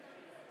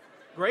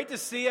Great to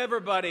see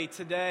everybody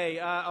today.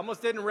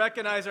 Almost didn't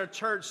recognize our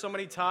church, so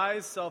many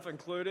ties,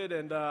 self-included,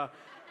 and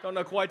don't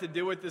know quite to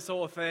do with this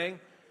whole thing.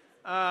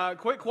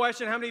 Quick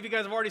question, how many of you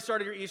guys have already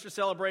started your Easter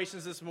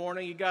celebrations this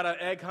morning? You got an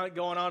egg hunt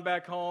going on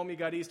back home, you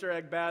got Easter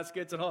egg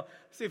baskets, and all.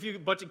 See a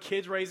bunch of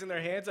kids raising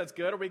their hands, that's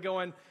good. Are we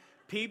going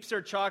Peeps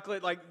or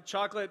chocolate,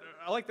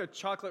 I like the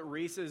chocolate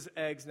Reese's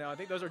eggs now. I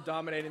think those are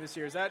dominating this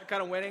year. Is that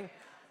kind of winning?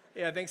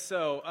 Yeah, I think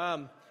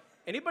so.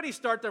 Anybody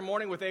start their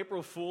morning with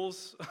April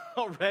Fools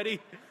already?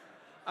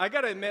 I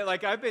got to admit,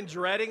 I've been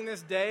dreading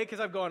this day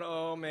because I'm going,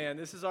 oh, man,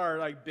 this is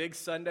our, big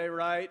Sunday,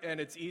 right? And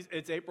it's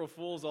April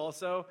Fool's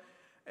also.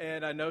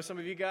 And I know some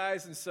of you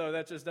guys, and so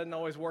that just doesn't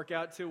always work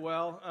out too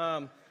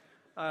well.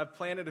 I've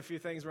planted a few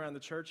things around the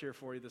church here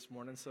for you this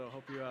morning, so I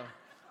hope you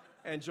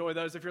enjoy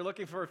those. If you're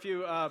looking for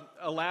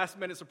a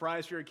last-minute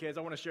surprise for your kids,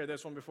 I want to share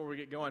this one before we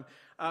get going.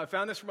 I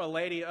found this from a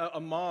lady,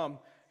 a mom,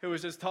 who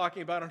was just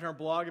talking about on her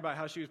blog about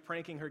how she was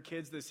pranking her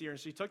kids this year. And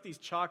she took these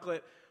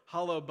chocolate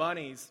hollow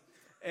bunnies,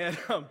 and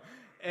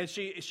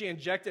she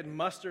injected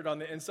mustard on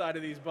the inside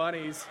of these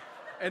bunnies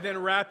and then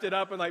wrapped it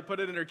up and put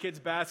it in her kid's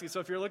basket.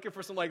 So if you're looking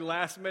for some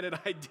last minute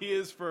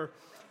ideas for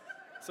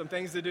some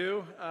things to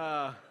do,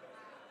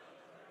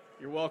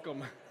 you're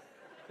welcome.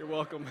 You're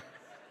welcome.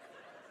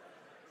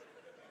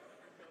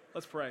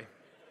 Let's pray.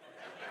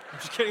 I'm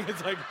just kidding.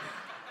 It's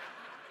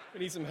we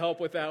need some help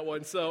with that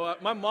one. So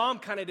my mom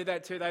kind of did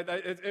that too.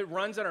 It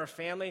runs in our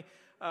family.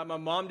 My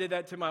mom did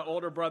that to my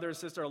older brother and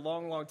sister a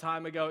long, long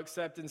time ago,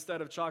 except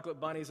instead of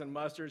chocolate bunnies and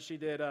mustard, she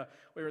did,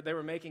 they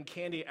were making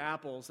candy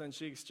apples, and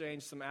she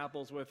exchanged some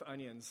apples with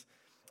onions.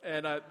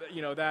 And,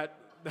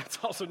 that's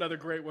also another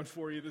great one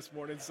for you this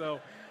morning. So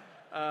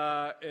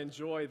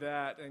enjoy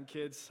that. And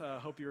kids,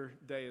 hope your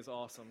day is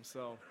awesome.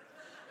 So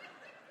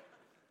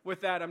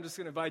with that, I'm just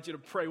going to invite you to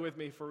pray with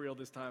me for real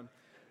this time.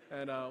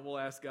 And we'll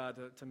ask God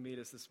to meet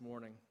us this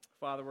morning.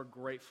 Father, we're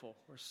grateful.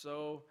 We're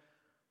so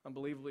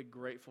unbelievably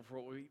grateful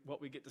for what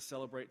we get to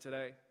celebrate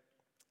today.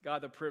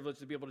 God, the privilege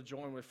to be able to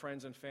join with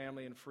friends and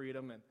family in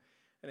freedom and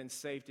in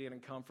safety and in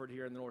comfort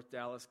here in North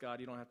Dallas. God,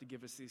 you don't have to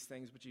give us these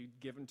things, but you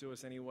give them to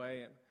us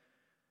anyway. And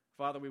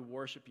Father, we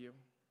worship you.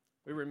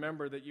 We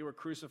remember that you were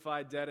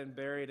crucified, dead, and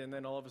buried, and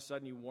then all of a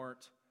sudden you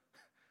weren't.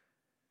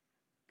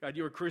 God,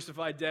 you were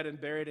crucified, dead,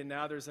 and buried, and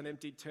now there's an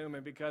empty tomb,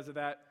 and because of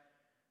that,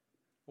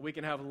 we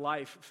can have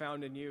life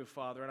found in you,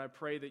 Father. And I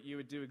pray that you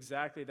would do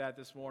exactly that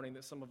this morning,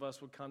 that some of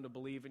us would come to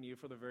believe in you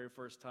for the very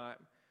first time.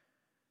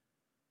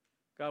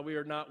 God, we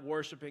are not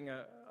worshiping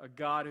a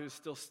God who's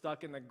still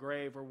stuck in the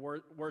grave.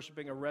 We're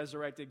worshiping a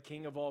resurrected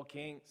King of all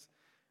kings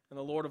and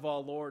the Lord of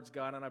all lords,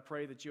 God. And I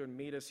pray that you would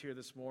meet us here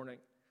this morning.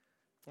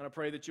 And I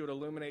pray that you would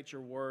illuminate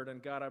your word.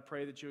 And God, I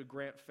pray that you would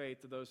grant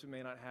faith to those who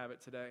may not have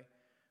it today.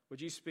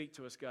 Would you speak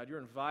to us, God? You're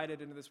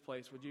invited into this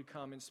place. Would you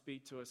come and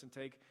speak to us and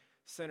take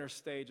center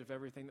stage of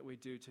everything that we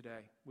do today?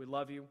 We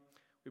love you.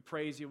 We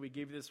praise you. We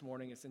give you this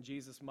morning. It's in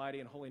Jesus'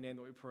 mighty and holy name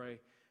that we pray.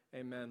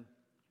 Amen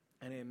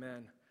and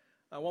amen.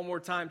 One more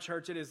time,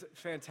 church, it is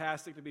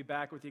fantastic to be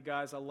back with you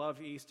guys. I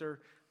love Easter.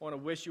 I want to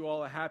wish you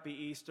all a happy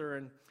Easter.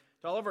 And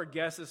to all of our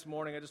guests this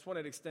morning, I just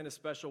wanted to extend a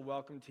special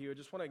welcome to you. I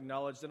just want to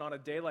acknowledge that on a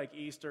day like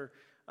Easter,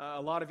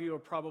 a lot of you are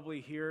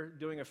probably here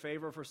doing a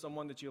favor for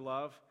someone that you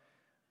love,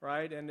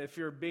 right? And if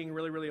you're being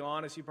really, really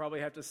honest, you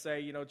probably have to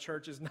say,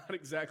 church is not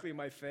exactly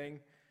my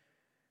thing.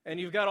 And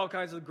you've got all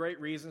kinds of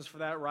great reasons for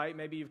that, right?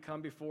 Maybe you've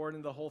come before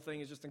and the whole thing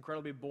is just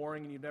incredibly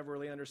boring and you've never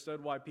really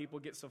understood why people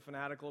get so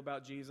fanatical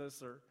about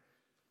Jesus. Or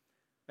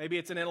maybe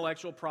it's an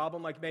intellectual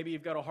problem, like maybe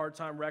you've got a hard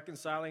time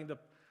reconciling the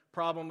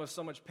problem of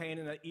so much pain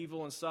and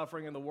evil and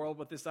suffering in the world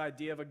with this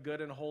idea of a good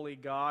and holy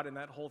God, and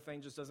that whole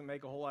thing just doesn't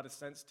make a whole lot of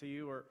sense to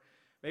you. Or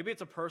maybe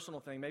it's a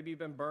personal thing. Maybe you've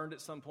been burned at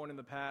some point in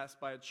the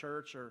past by a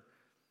church or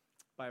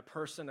by a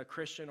person, a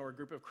Christian, or a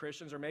group of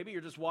Christians. Or maybe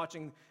you're just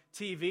watching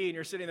TV and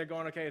you're sitting there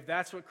going, okay, if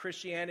that's what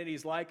Christianity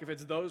is like, if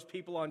it's those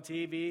people on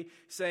TV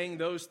saying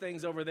those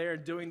things over there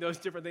and doing those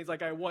different things,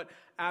 I want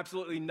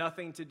absolutely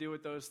nothing to do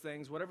with those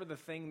things. Whatever the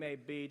thing may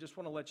be, just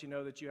want to let you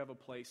know that you have a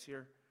place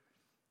here.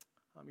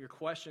 Your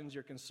questions,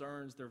 your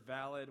concerns, they're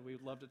valid.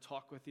 We'd love to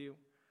talk with you,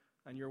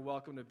 and you're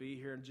welcome to be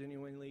here, and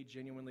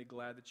genuinely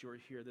glad that you are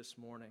here this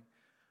morning.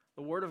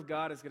 The Word of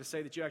God is going to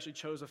say that you actually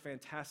chose a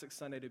fantastic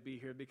Sunday to be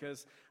here,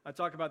 because I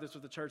talk about this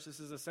with the church.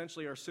 This is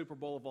essentially our Super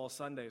Bowl of all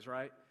Sundays,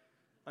 right?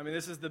 I mean,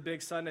 this is the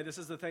big Sunday. This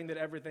is the thing that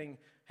everything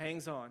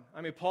hangs on. I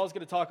mean, Paul's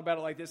going to talk about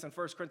it like this in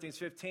 1 Corinthians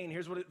 15.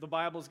 Here's what the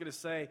Bible is going to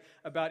say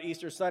about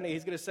Easter Sunday.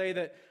 He's going to say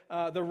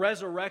that the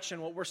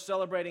resurrection, what we're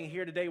celebrating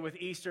here today with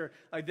Easter,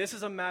 this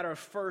is a matter of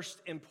first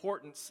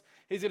importance.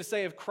 He's going to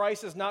say if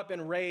Christ has not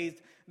been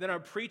raised, then our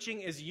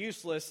preaching is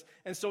useless,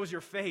 and so is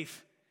your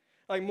faith.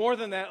 More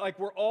than that,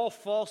 we're all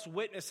false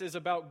witnesses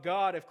about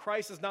God. If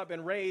Christ has not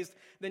been raised,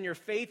 then your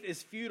faith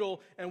is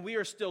futile and we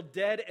are still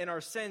dead in our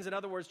sins. In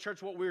other words,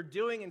 church, what we're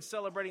doing and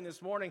celebrating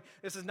this morning,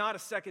 this is not a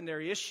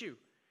secondary issue.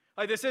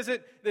 Like this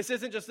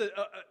isn't just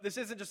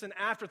an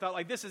afterthought.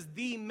 Like this is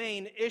the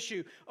main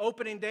issue.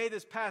 Opening day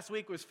this past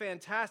week was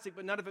fantastic,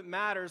 but none of it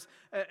matters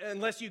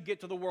unless you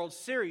get to the World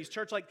Series.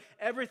 Church, like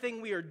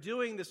everything we are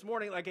doing this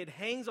morning, like it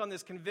hangs on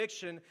this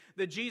conviction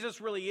that Jesus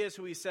really is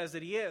who he says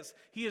that he is.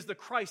 He is the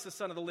Christ, the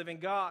Son of the living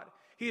God.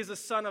 He is the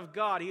Son of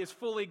God. He is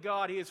fully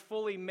God. He is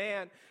fully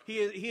man. He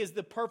is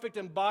the perfect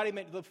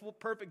embodiment, the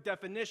perfect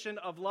definition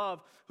of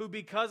love, who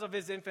because of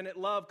his infinite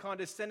love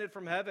condescended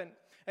from heaven.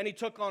 And he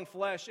took on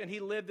flesh, and he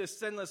lived this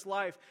sinless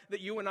life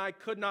that you and I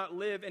could not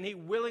live. And he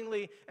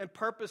willingly and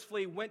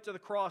purposefully went to the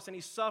cross, and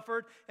he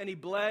suffered, and he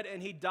bled,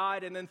 and he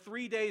died. And then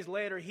 3 days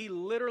later, he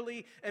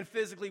literally and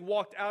physically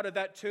walked out of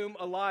that tomb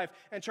alive.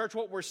 And church,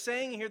 what we're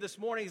saying here this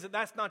morning is that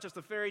that's not just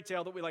a fairy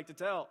tale that we like to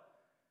tell.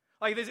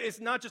 Like it's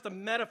not just a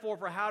metaphor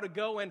for how to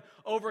go and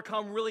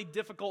overcome really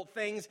difficult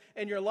things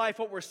in your life.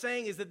 What we're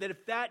saying is that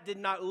if that did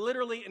not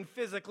literally and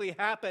physically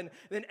happen,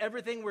 then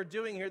everything we're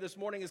doing here this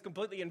morning is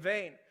completely in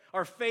vain.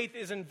 Our faith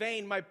is in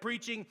vain. My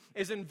preaching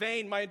is in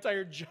vain. My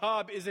entire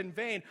job is in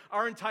vain.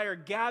 Our entire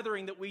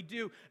gathering that we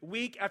do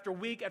week after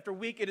week after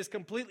week, it is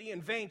completely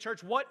in vain.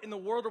 Church, what in the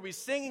world are we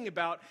singing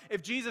about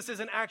if Jesus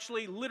isn't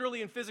actually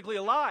literally and physically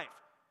alive?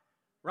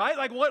 Right?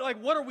 Like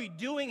what are we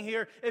doing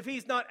here if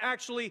he's not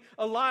actually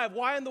alive?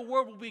 Why in the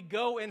world would we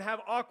go and have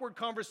awkward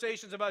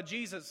conversations about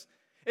Jesus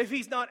if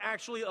he's not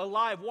actually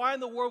alive? Why in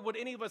the world would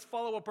any of us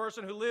follow a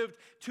person who lived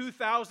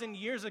 2,000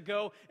 years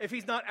ago if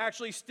he's not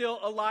actually still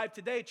alive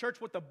today? Church,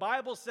 what the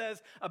Bible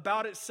says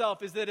about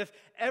itself is that if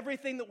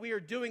everything that we are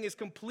doing is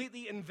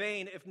completely in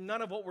vain, if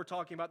none of what we're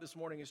talking about this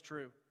morning is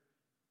true.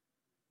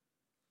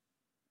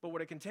 But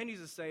what it continues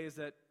to say is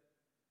that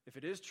if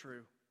it is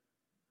true,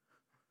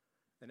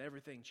 then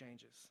everything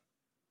changes.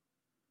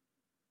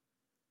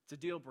 It's a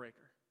deal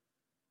breaker.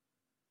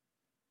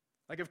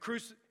 Like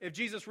if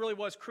Jesus really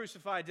was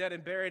crucified, dead,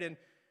 and buried, and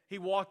he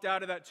walked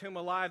out of that tomb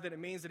alive, then it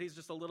means that he's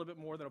just a little bit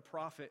more than a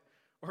prophet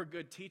or a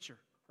good teacher,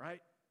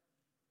 right?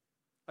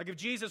 Like if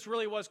Jesus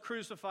really was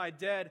crucified,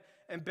 dead,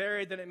 and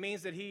buried, then it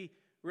means that he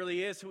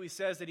really is who he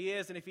says that he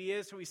is. And if he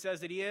is who he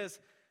says that he is,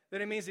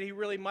 then it means that he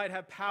really might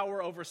have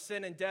power over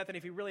sin and death. And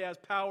if he really has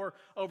power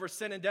over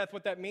sin and death,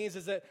 what that means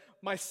is that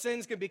my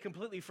sins can be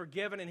completely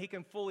forgiven and he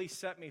can fully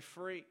set me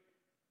free.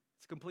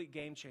 It's a complete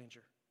game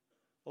changer.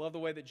 I love the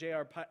way that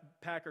J.R.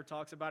 Packer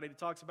talks about it. He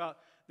talks about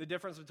the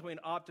difference between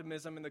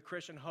optimism and the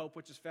Christian hope,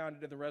 which is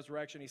founded in the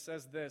resurrection. He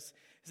says this.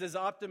 He says,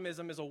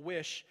 optimism is a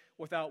wish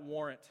without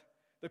warrant.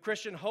 The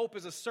Christian hope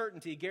is a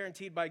certainty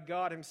guaranteed by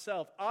God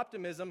himself.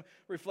 Optimism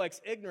reflects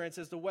ignorance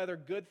as to whether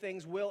good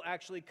things will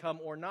actually come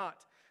or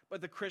not. But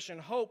the Christian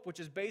hope,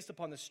 which is based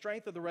upon the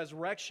strength of the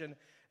resurrection,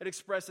 it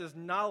expresses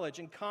knowledge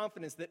and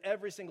confidence that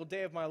every single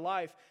day of my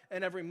life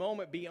and every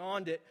moment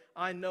beyond it,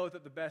 I know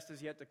that the best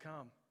is yet to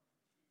come.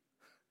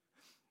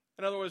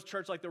 In other words,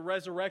 church, like the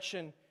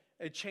resurrection,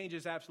 it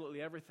changes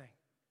absolutely everything.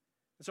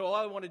 And so all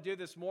I want to do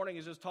this morning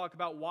is just talk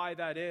about why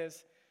that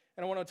is.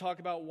 And I want to talk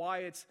about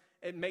why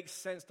it makes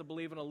sense to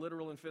believe in a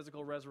literal and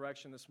physical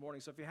resurrection this morning.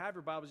 So if you have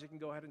your Bibles, you can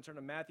go ahead and turn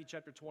to Matthew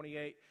chapter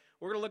 28.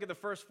 We're going to look at the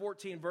first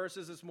 14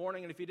 verses this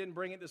morning. And if you didn't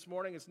bring it this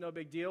morning, it's no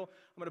big deal.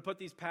 I'm going to put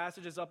these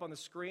passages up on the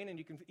screen, and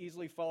you can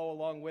easily follow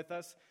along with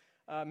us.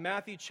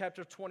 Matthew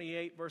chapter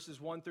 28,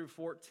 verses 1 through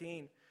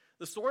 14.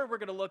 The story we're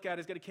going to look at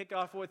is going to kick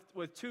off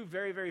with two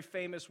very, very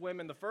famous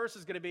women. The first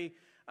is going to be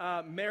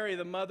Mary,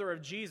 the mother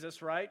of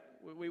Jesus, right?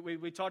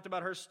 We talked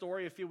about her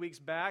story a few weeks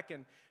back,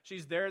 and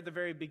she's there at the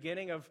very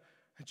beginning of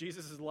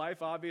Jesus'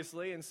 life,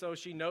 obviously, and so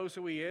she knows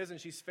who he is,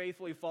 and she's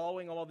faithfully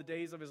following all the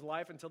days of his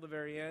life until the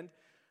very end.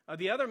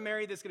 The other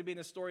Mary that's going to be in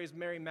the story is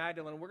Mary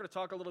Magdalene. We're going to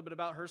talk a little bit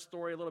about her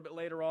story a little bit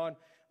later on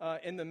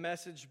in the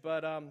message,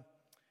 but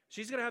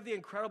she's going to have the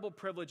incredible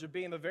privilege of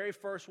being the very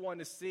first one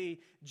to see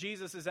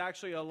Jesus is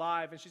actually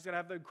alive, and she's going to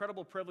have the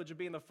incredible privilege of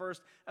being the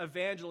first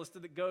evangelist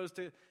that goes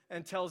to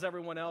and tells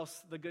everyone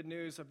else the good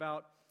news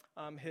about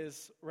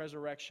his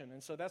resurrection.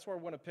 And so that's where I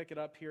want to pick it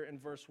up here in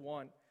verse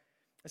 1.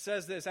 It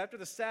says this: after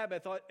the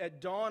Sabbath, at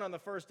dawn on the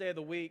first day of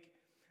the week,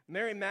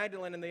 Mary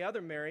Magdalene and the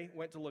other Mary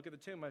went to look at the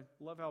tomb. I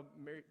love how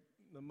Mary,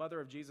 the mother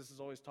of Jesus, is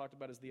always talked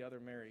about as the other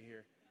Mary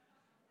here.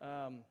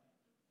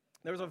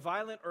 There was a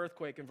violent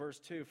earthquake in verse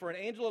 2. For an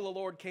angel of the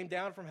Lord came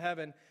down from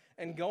heaven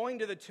and going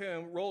to the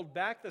tomb, rolled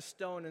back the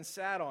stone and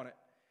sat on it.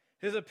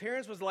 His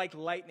appearance was like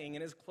lightning,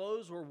 and his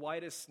clothes were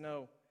white as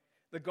snow.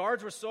 The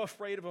guards were so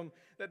afraid of him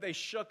that they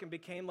shook and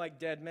became like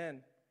dead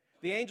men.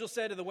 The angel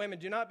said to the women,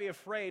 "Do not be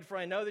afraid, for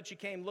I know that you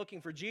came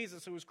looking for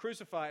Jesus who was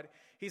crucified.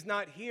 He's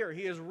not here.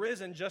 He is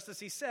risen, just as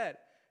he said.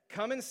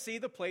 Come and see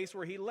the place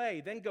where he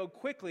lay. Then go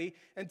quickly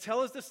and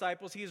tell his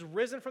disciples he is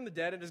risen from the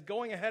dead and is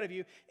going ahead of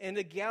you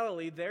into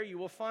Galilee. There you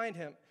will find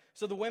him."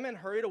 So the women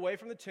hurried away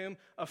from the tomb,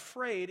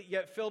 afraid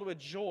yet filled with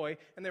joy,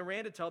 and they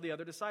ran to tell the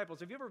other disciples.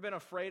 Have you ever been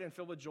afraid and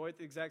filled with joy at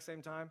the exact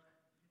same time?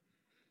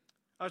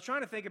 I was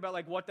trying to think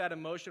about what that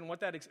emotion, what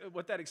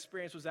that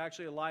experience was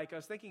actually like. I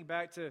was thinking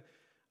back to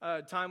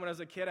a time when I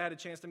was a kid. I had a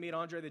chance to meet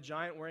Andre the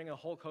Giant wearing a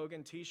Hulk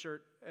Hogan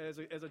t-shirt as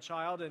a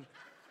child, and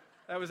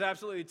that was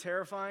absolutely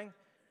terrifying.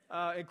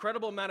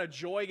 incredible amount of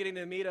joy getting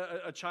to meet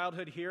a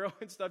childhood hero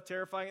and stuff,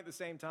 terrifying at the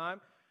same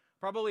time.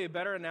 Probably a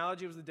better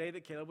analogy was the day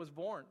that Caleb was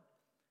born.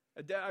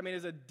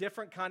 There's a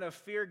different kind of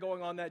fear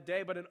going on that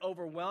day, but an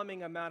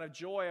overwhelming amount of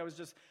joy. I was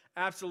just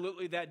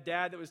absolutely that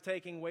dad that was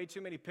taking way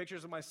too many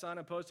pictures of my son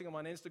and posting them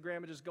on Instagram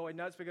and just going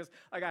nuts because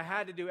I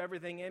had to do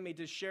everything in me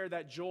to share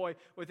that joy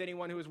with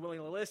anyone who was willing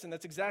to listen.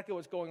 That's exactly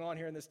what's going on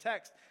here in this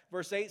text.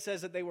 Verse 8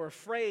 says that they were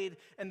afraid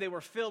and they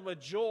were filled with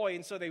joy,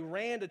 and so they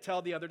ran to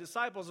tell the other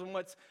disciples. And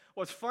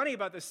what's funny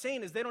about this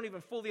scene is they don't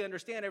even fully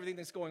understand everything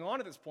that's going on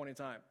at this point in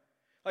time.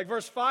 Like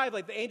verse 5,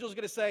 like the angel's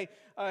going to say,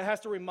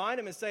 has to remind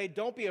him and say,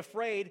 don't be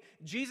afraid.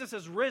 Jesus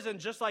has risen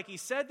just like he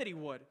said that he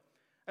would.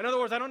 In other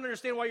words, I don't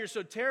understand why you're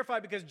so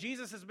terrified, because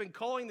Jesus has been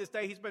calling this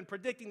day. He's been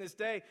predicting this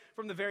day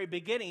from the very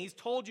beginning. He's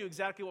told you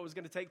exactly what was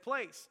going to take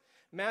place.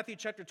 Matthew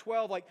chapter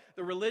 12, like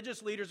the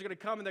religious leaders are going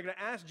to come and they're going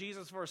to ask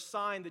Jesus for a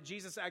sign that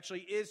Jesus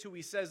actually is who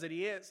he says that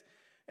he is.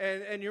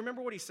 And you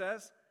remember what he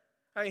says?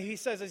 He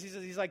says this,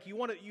 he's like, you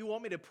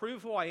want me to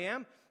prove who I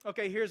am?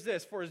 Okay, here's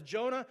this. For as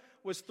Jonah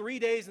was 3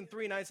 days and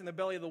 3 nights in the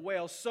belly of the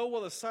whale, so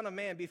will the Son of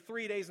Man be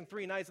 3 days and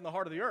 3 nights in the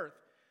heart of the earth.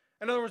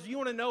 In other words, you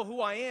want to know who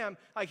I am?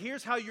 Like,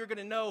 here's how you're going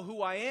to know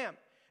who I am.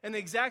 In the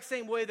exact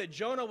same way that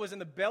Jonah was in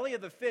the belly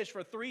of the fish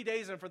for 3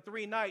 days and for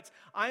 3 nights,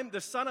 I'm the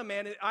Son of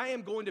Man, and I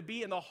am going to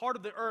be in the heart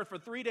of the earth for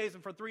 3 days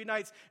and for 3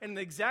 nights. And in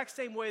the exact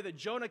same way that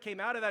Jonah came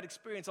out of that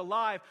experience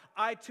alive,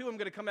 I too am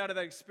going to come out of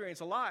that experience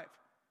alive.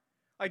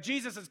 Like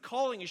Jesus is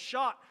calling a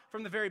shot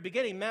from the very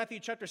beginning. Matthew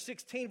chapter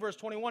 16, verse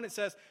 21, it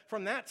says,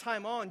 from that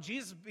time on,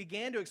 Jesus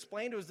began to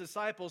explain to his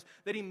disciples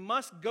that he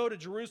must go to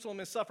Jerusalem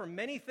and suffer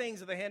many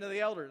things at the hand of the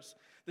elders,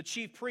 the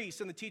chief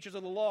priests and the teachers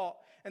of the law,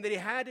 and that he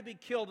had to be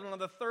killed and on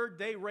the third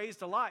day raised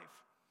to life.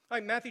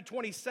 Like Matthew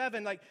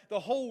 27, like the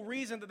whole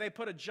reason that they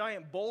put a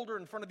giant boulder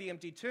in front of the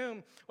empty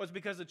tomb was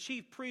because the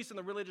chief priests and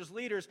the religious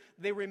leaders,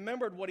 they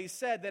remembered what he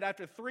said, that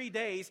after 3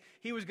 days,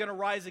 he was going to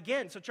rise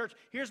again. So church,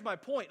 here's my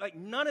point. Like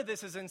none of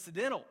this is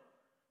incidental,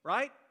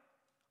 right?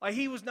 Like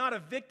he was not a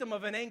victim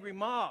of an angry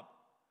mob.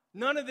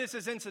 None of this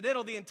is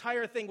incidental. The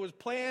entire thing was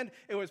planned.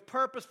 It was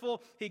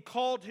purposeful. He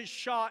called his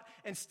shot,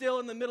 and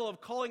still in the middle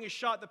of calling his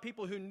shot, the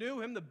people who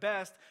knew him the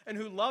best and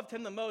who loved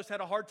him the most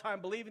had a hard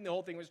time believing the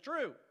whole thing was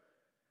true.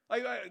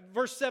 Like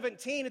verse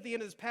 17 at the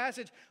end of this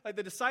passage, like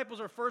the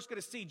disciples are first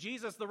going to see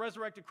Jesus, the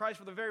resurrected Christ,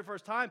 for the very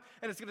first time,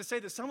 and it's going to say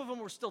that some of them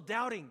were still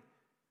doubting.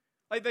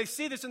 Like they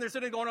see this and they're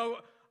sitting going,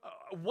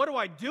 what do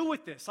I do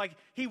with this? Like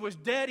he was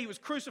dead, he was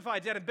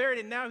crucified, dead and buried,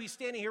 and now he's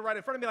standing here right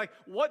in front of me. Like,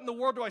 what in the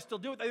world do I still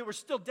do with it? They were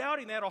still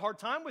doubting. They had a hard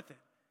time with it.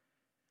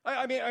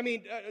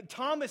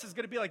 Thomas is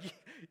going to be like,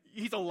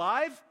 he's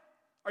alive?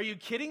 Are you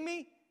kidding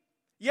me?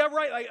 Yeah,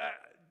 right. Like,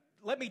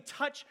 let me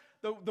touch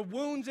the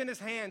wounds in his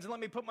hands, and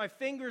let me put my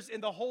fingers in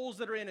the holes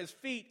that are in his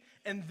feet,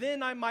 and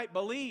then I might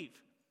believe.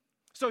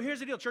 So here's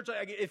the deal, church.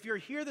 If you're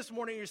here this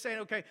morning and you're saying,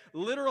 okay,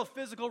 literal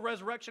physical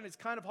resurrection, it's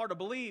kind of hard to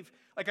believe.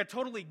 Like, I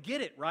totally get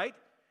it, right?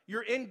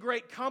 You're in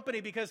great company,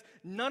 because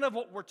none of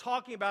what we're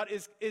talking about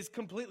is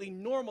completely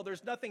normal.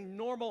 There's nothing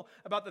normal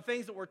about the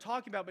things that we're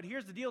talking about. But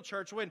here's the deal,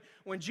 church.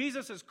 When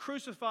Jesus is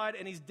crucified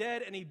and he's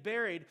dead and he's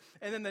buried,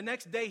 and then the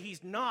next day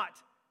he's not,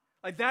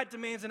 like that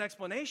demands an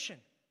explanation.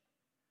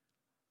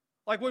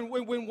 Like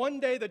when one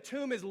day the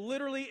tomb is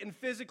literally and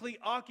physically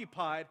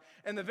occupied,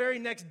 and the very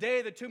next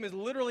day the tomb is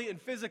literally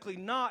and physically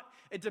not,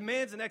 it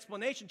demands an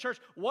explanation. Church,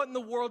 what in the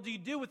world do you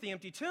do with the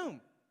empty tomb?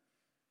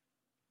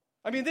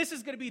 This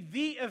is going to be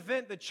the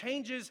event that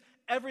changes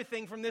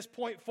everything from this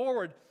point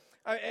forward.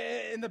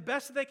 And the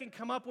best that they can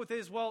come up with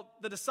is, well,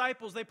 the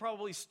disciples, they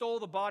probably stole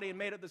the body and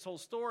made up this whole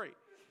story.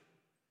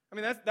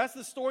 That's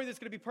the story that's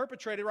going to be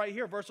perpetrated right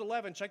here. Verse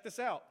 11, check this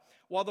out.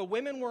 While the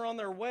women were on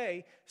their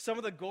way, some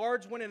of the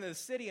guards went into the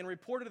city and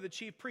reported to the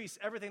chief priests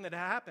everything that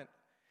had happened.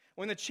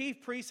 When the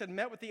chief priests had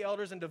met with the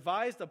elders and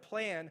devised a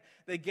plan,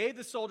 they gave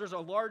the soldiers a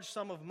large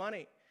sum of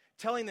money,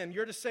 telling them,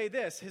 you're to say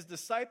this, his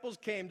disciples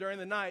came during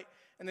the night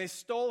and they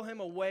stole him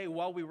away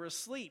while we were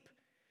asleep.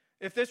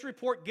 If this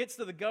report gets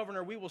to the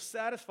governor, we will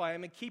satisfy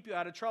him and keep you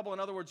out of trouble. In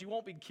other words, you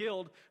won't be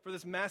killed for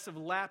this massive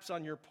lapse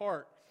on your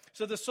part.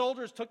 So the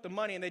soldiers took the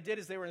money and they did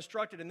as they were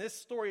instructed. And this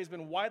story has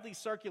been widely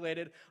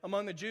circulated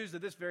among the Jews to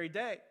this very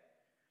day.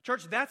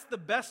 Church, that's the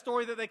best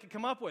story that they could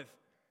come up with.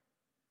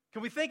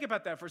 Can we think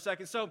about that for a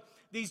second? So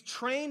these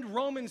trained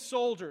Roman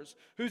soldiers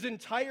whose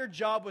entire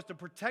job was to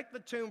protect the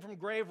tomb from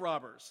grave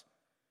robbers.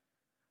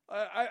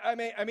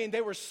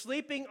 They were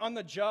sleeping on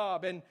the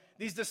job. And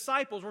these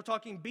disciples, we're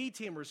talking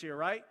B-teamers here,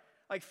 right?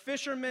 Like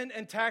fishermen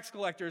and tax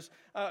collectors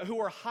who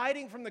were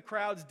hiding from the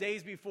crowds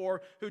days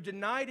before, who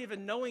denied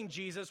even knowing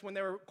Jesus when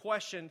they were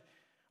questioned.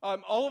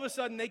 All of a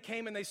sudden, they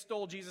came and they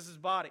stole Jesus'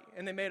 body,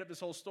 and they made up this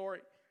whole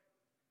story.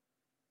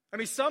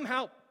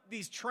 Somehow,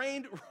 these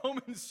trained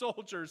Roman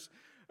soldiers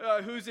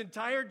whose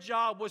entire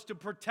job was to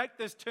protect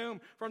this tomb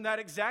from that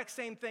exact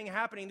same thing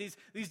happening,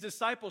 these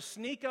disciples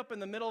sneak up in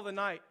the middle of the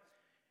night,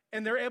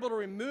 and they're able to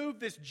remove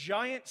this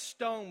giant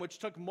stone, which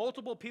took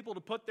multiple people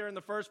to put there in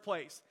the first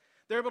place.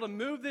 They're able to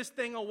move this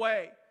thing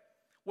away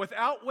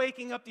without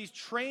waking up these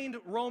trained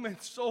Roman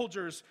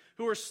soldiers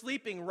who are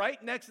sleeping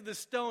right next to the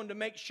stone to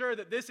make sure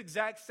that this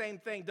exact same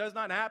thing does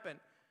not happen.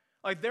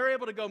 Like, they're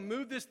able to go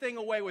move this thing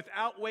away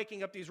without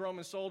waking up these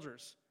Roman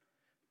soldiers.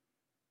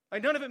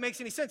 Like, none of it makes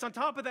any sense. On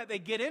top of that, they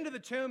get into the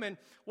tomb, and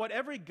what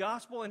every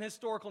gospel and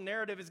historical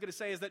narrative is going to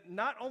say is that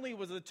not only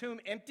was the tomb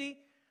empty,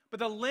 but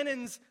the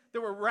linens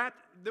that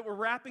were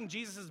wrapping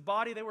Jesus'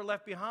 body, they were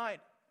left behind.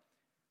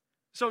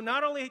 So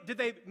not only did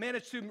they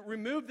manage to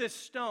remove this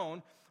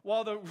stone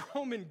while the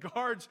Roman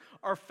guards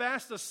are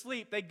fast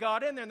asleep, they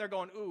got in there and they're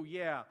going, ooh,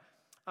 yeah,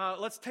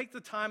 let's take the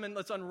time and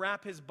let's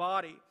unwrap his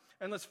body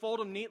and let's fold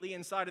him neatly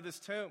inside of this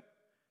tomb.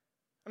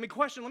 I mean,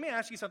 question, let me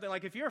ask you something.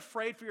 Like, if you're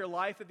afraid for your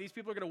life that these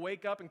people are going to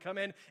wake up and come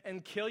in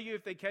and kill you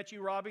if they catch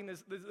you robbing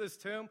this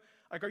tomb,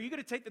 like, are you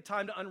going to take the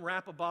time to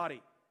unwrap a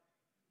body?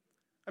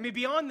 I mean,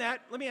 beyond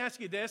that, let me ask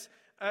you this.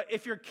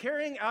 If you're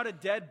carrying out a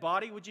dead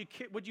body,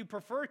 would you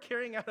prefer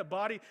carrying out a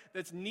body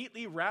that's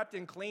neatly wrapped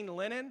in clean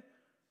linen?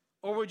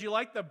 Or would you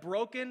like the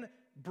broken,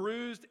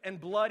 bruised, and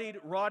bloodied,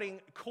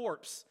 rotting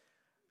corpse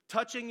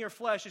touching your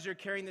flesh as you're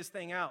carrying this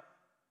thing out?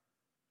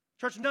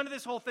 Church, none of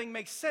this whole thing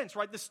makes sense,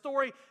 right? The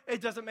story, it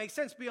doesn't make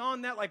sense.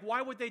 Beyond that, like,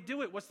 why would they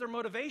do it? What's their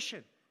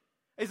motivation?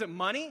 Is it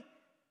money?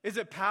 Is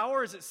it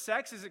power? Is it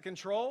sex? Is it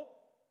control?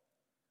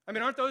 I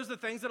mean, aren't those the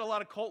things that a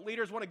lot of cult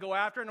leaders want to go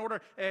after in order,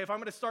 if I'm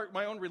going to start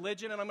my own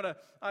religion and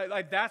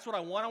that's what I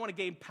want to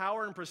gain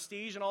power and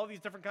prestige and all these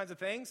different kinds of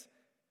things?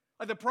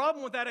 Like, the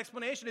problem with that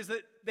explanation is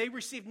that they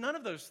received none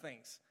of those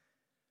things.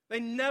 They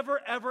never,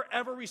 ever,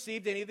 ever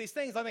received any of these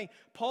things. I mean,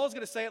 Paul's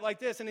going to say it like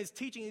this in his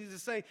teaching. He's going to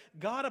say,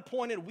 God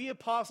appointed we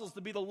apostles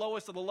to be the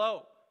lowest of the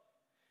low,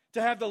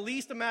 to have the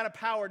least amount of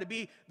power, to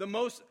be the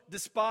most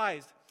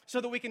despised, so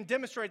that we can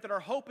demonstrate that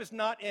our hope is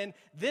not in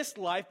this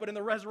life, but in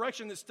the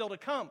resurrection that's still to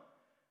come.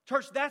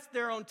 Church, that's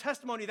their own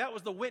testimony. That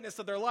was the witness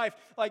of their life.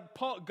 Like,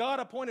 God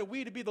appointed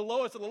we to be the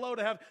lowest of the low,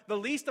 to have the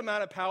least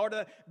amount of power,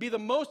 to be the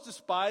most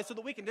despised, so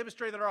that we can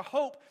demonstrate that our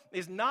hope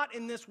is not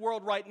in this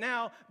world right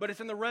now, but it's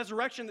in the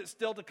resurrection that's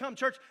still to come.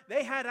 Church,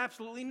 they had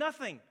absolutely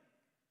nothing.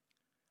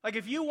 Like,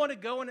 if you want to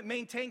go and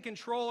maintain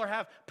control or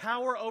have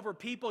power over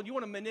people and you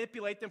want to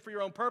manipulate them for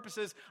your own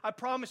purposes, I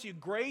promise you,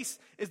 grace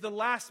is the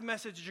last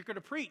message that you're going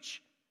to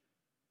preach.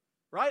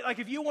 Right? Like,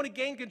 if you want to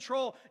gain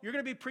control, you're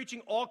going to be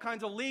preaching all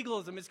kinds of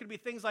legalism. It's going to be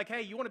things like,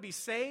 hey, you want to be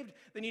saved?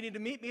 Then you need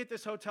to meet me at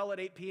this hotel at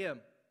 8 p.m.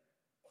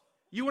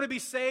 You want to be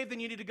saved? Then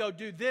you need to go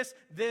do this,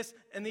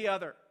 and the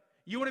other.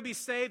 You want to be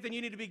saved? Then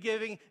you need to be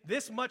giving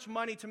this much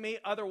money to me.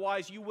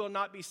 Otherwise, you will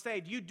not be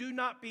saved. You do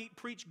not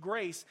preach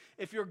grace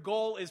if your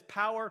goal is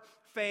power,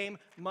 fame,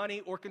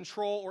 money, or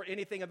control, or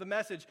anything of the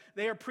message.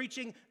 They are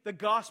preaching the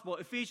gospel.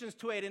 Ephesians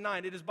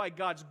 2:8-9. It is by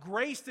God's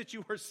grace that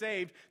you are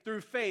saved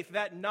through faith,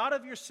 that not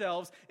of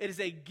yourselves. It is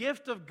a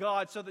gift of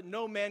God, so that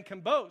no man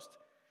can boast.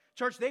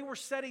 Church, they were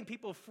setting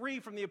people free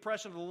from the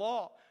oppression of the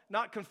law,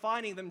 not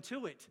confining them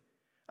to it.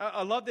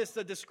 I love this,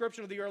 the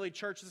description of the early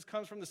church. This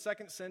comes from the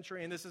 2nd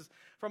century, and this is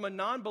from a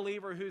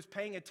non-believer who's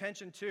paying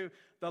attention to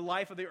the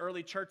life of the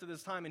early church at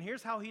this time. And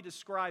here's how he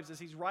describes this.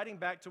 He's writing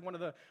back to one of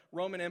the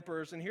Roman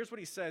emperors, and here's what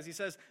he says. He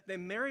says, they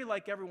marry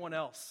like everyone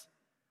else.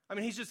 I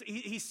mean,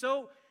 he's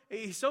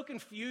so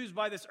confused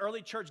by this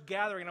early church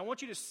gathering, and I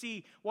want you to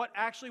see what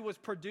actually was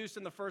produced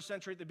in the 1st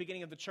century at the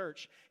beginning of the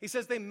church. He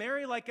says, they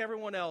marry like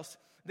everyone else.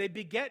 They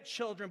beget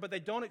children, but they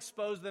don't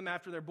expose them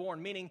after they're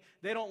born, meaning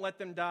they don't let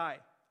them die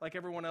like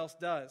everyone else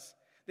does.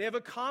 They have a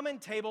common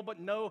table,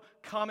 but no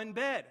common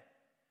bed.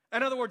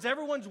 In other words,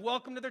 everyone's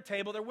welcome to their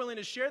table. They're willing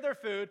to share their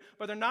food,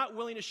 but they're not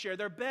willing to share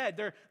their bed.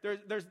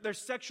 They're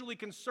sexually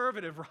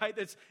conservative, right?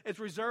 It's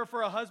reserved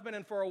for a husband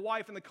and for a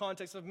wife in the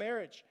context of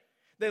marriage.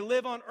 They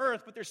live on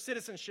earth, but their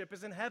citizenship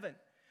is in heaven.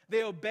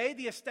 They obey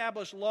the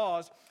established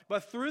laws,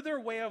 but through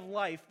their way of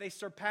life, they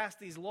surpass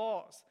these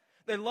laws.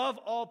 They love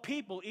all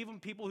people,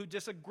 even people who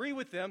disagree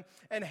with them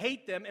and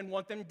hate them and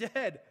want them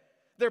dead.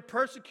 They're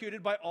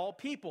persecuted by all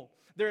people.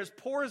 They're as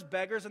poor as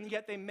beggars, and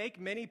yet they make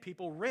many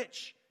people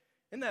rich.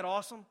 Isn't that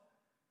awesome?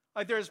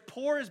 Like, they're as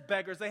poor as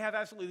beggars. They have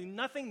absolutely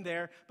nothing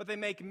there, but they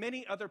make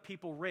many other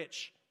people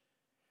rich.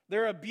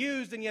 They're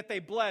abused, and yet they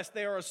bless.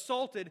 They are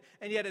assaulted,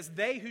 and yet as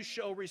they who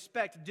show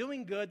respect,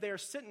 doing good, they are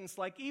sentenced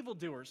like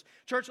evildoers.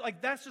 Church,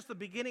 like, that's just the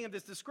beginning of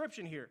this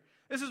description here.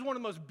 This is one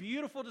of the most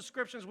beautiful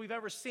descriptions we've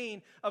ever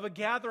seen of a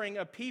gathering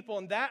of people,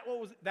 and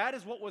that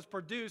is what was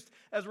produced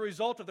as a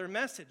result of their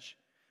message.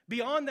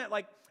 Beyond that,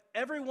 like,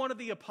 every one of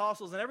the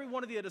apostles and every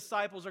one of the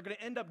disciples are going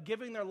to end up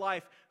giving their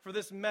life for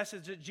this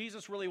message that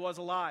Jesus really was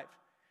alive.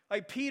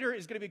 Like, Peter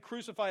is going to be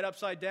crucified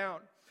upside down.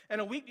 And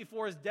a week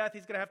before his death,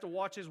 he's going to have to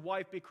watch his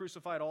wife be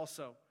crucified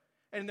also.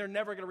 And they're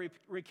never going to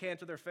recant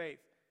to their faith.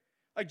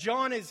 Like,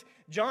 John is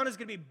going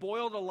to be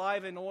boiled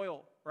alive in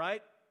oil,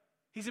 right?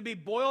 He's going to be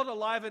boiled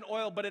alive in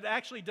oil, but it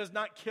actually does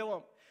not kill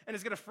him. And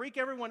it's going to freak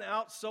everyone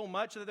out so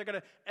much that they're going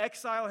to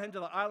exile him to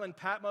the island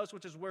Patmos,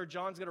 which is where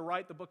John's going to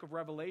write the book of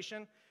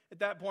Revelation at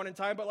that point in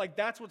time. But, like,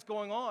 that's what's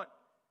going on.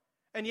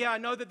 And yeah, I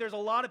know that there's a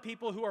lot of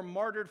people who are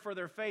martyred for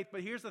their faith,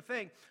 but here's the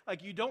thing.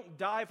 Like, you don't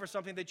die for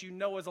something that you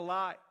know is a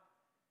lie.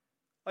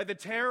 Like the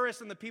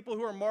terrorists and the people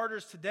who are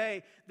martyrs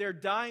today, they're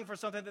dying for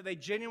something that they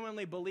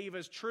genuinely believe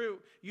is true.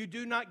 You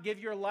do not give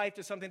your life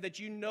to something that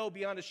you know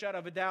beyond a shadow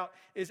of a doubt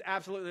is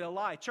absolutely a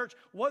lie. Church,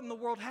 what in the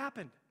world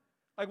happened?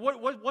 Like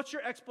what's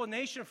your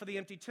explanation for the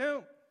empty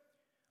tomb?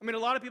 I mean, a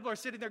lot of people are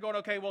sitting there going,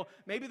 okay, well,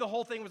 maybe the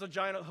whole thing was a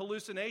giant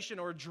hallucination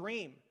or a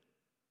dream,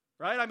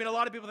 right? I mean, a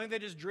lot of people think they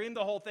just dreamed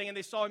the whole thing and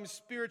they saw him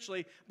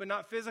spiritually, but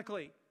not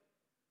physically.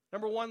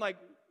 Number one, like,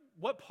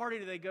 what party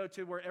do they go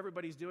to where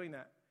everybody's doing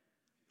that?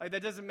 Like,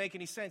 that doesn't make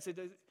any sense.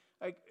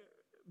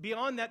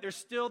 Beyond that, there's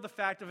still the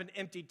fact of an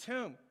empty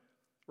tomb,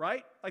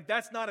 right? Like,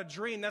 that's not a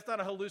dream, that's not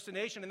a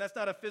hallucination, and that's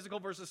not a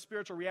physical versus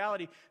spiritual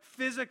reality.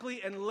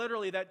 Physically and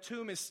literally, that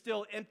tomb is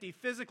still empty.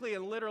 Physically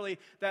and literally,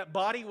 that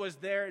body was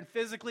there, and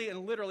physically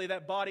and literally,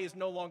 that body is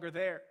no longer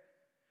there.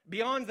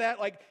 Beyond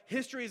that, like,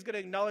 history is going to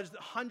acknowledge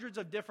hundreds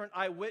of different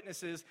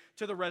eyewitnesses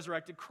to the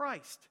resurrected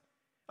Christ.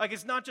 Like,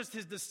 it's not just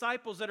his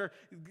disciples that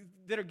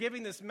are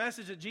giving this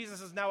message that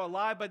Jesus is now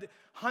alive, but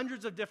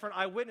hundreds of different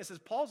eyewitnesses.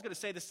 Paul's going to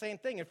say the same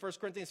thing in 1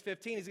 Corinthians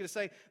 15. He's going to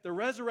say, the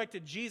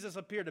resurrected Jesus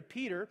appeared to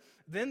Peter,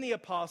 then the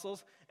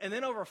apostles, and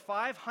then over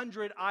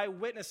 500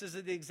 eyewitnesses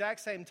at the exact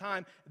same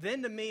time,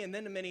 then to me, and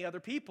then to many other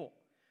people.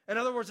 In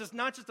other words, it's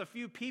not just a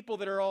few people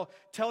that are all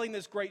telling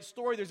this great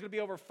story. There's going to be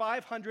over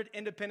 500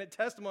 independent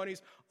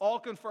testimonies, all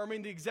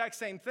confirming the exact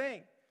same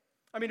thing.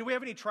 I mean, do we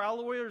have any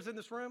trial lawyers in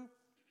this room?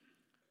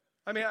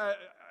 I mean,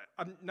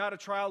 I'm not a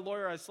trial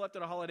lawyer. I slept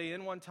at a Holiday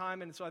Inn one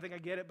time, and so I think I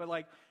get it. But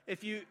like,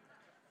 if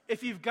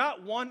you've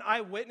got one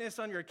eyewitness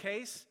on your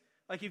case,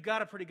 like, you've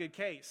got a pretty good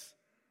case.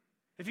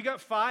 If you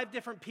got 5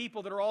 different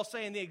people that are all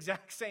saying the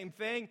exact same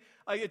thing,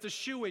 it's a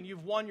shoo-in.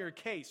 You've won your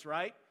case,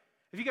 right?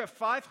 If you got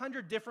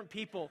 500 different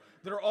people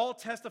that are all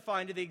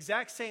testifying to the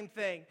exact same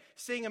thing,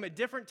 seeing them at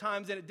different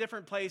times and at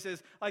different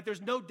places, like,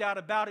 there's no doubt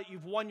about it,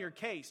 you've won your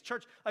case.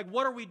 Church, like,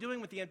 what are we doing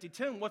with the empty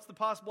tomb? What's the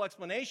possible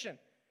explanation?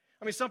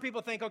 I mean, some people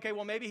think, okay,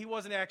 well, maybe he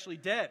wasn't actually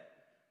dead,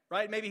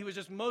 right? Maybe he was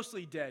just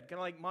mostly dead, kind of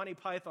like Monty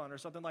Python or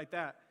something like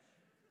that.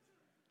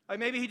 Like,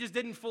 maybe he just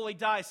didn't fully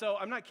die. So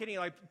I'm not kidding.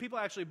 Like, people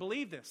actually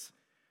believe this.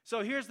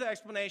 So here's the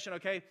explanation,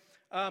 okay?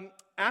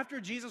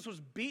 After Jesus was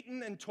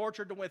beaten and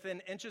tortured to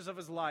within inches of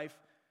his life,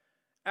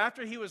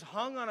 after he was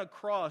hung on a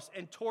cross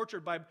and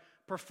tortured by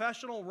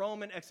professional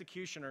Roman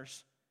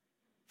executioners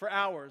for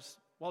hours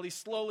while he's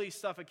slowly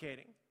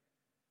suffocating,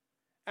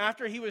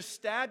 after he was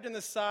stabbed in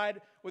the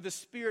side with a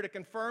spear to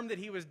confirm that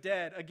he was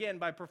dead, again,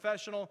 by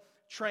professional,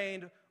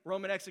 trained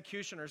Roman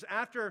executioners,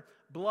 after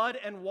blood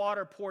and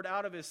water poured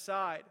out of his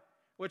side,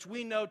 which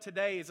we know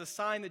today is a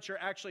sign that you're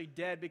actually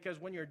dead, because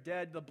when you're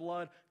dead, the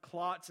blood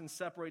clots and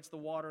separates the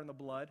water and the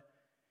blood.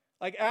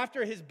 Like,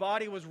 after his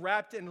body was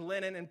wrapped in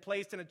linen and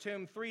placed in a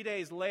tomb 3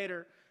 days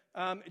later,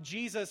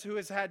 Jesus, who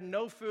has had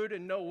no food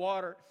and no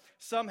water,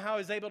 somehow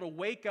is able to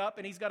wake up,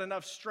 and he's got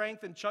enough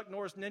strength and Chuck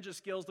Norris ninja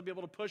skills to be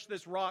able to push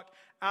this rock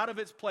out of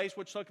its place,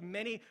 which took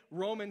many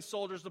Roman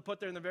soldiers to put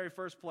there in the very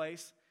first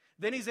place.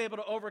 Then he's able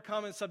to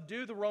overcome and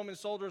subdue the Roman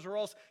soldiers, or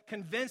else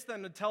convince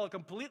them to tell a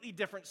completely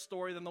different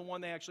story than the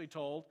one they actually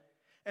told.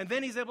 And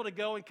then he's able to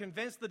go and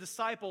convince the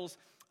disciples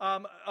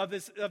of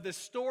this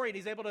story, and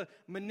he's able to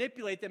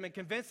manipulate them and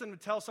convince them to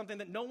tell something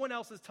that no one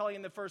else is telling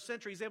in the first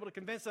century. He's able to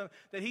convince them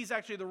that he's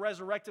actually the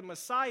resurrected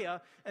Messiah,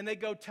 and they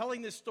go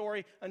telling this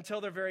story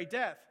until their very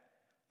death.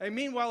 And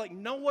meanwhile, like,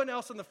 no one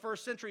else in the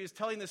first century is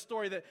telling this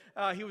story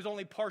that he was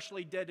only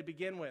partially dead to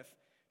begin with.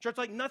 Church,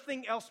 like,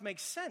 nothing else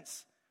makes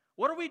sense.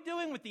 What are we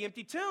doing with the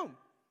empty tomb?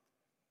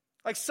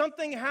 Like,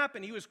 something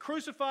happened. He was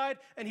crucified,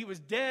 and he was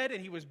dead,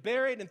 and he was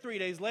buried, and 3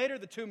 days later,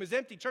 the tomb is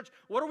empty. Church,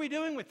 what are we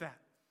doing with that?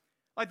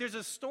 Like, there's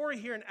a story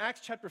here in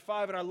Acts chapter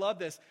 5, and I love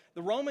this.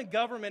 The Roman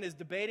government is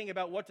debating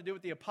about what to do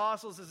with the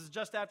apostles. This is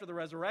just after the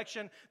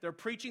resurrection. They're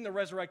preaching the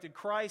resurrected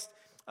Christ.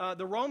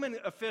 The Roman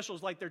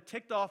officials, like, they're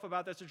ticked off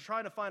about this. They're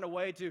trying to find a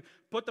way to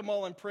put them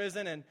all in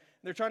prison, and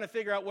they're trying to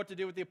figure out what to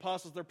do with the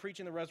apostles. They're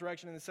preaching the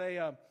resurrection, and they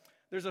say,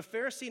 there's a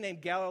Pharisee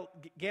named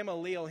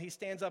Gamaliel. He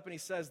stands up and he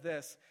says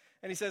this.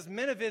 And he says,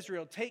 "Men of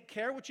Israel, take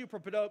care what you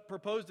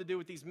propose to do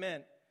with these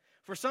men.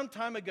 For some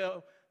time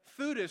ago,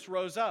 Theudas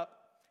rose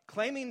up,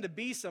 claiming to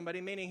be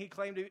somebody," meaning he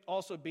claimed to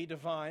also be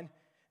divine,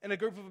 "and a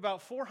group of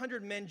about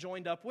 400 men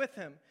joined up with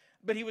him.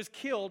 But he was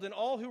killed, and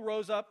all who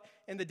rose up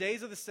in the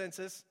days of the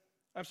census,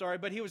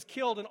 but he was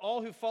killed, and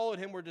all who followed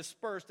him were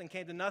dispersed and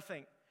came to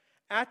nothing.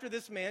 After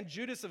this man,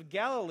 Judas of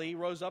Galilee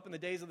rose up in the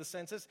days of the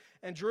census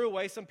and drew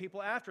away some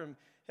people after him.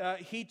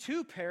 He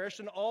too perished,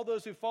 and all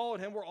those who followed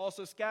him were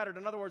also scattered."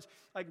 In other words,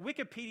 like,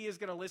 Wikipedia is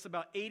going to list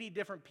about 80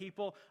 different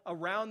people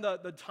around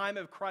the time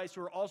of Christ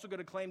who are also going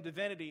to claim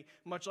divinity,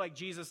 much like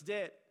Jesus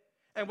did.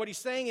 And what he's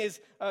saying is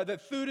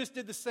that Theudas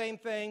did the same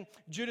thing.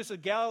 Judas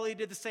of Galilee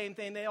did the same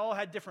thing. They all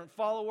had different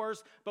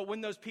followers. But when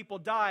those people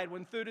died,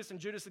 when Theudas and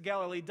Judas of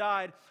Galilee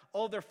died,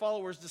 all of their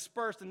followers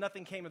dispersed and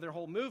nothing came of their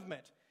whole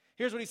movement.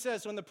 Here's what he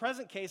says. "So in the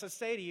present case, I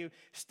say to you,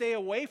 stay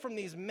away from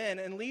these men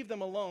and leave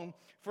them alone.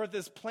 For if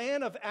this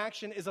plan of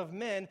action is of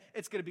men,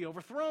 it's going to be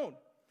overthrown.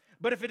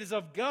 But if it is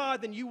of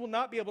God, then you will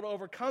not be able to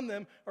overcome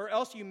them, or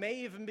else you may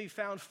even be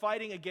found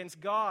fighting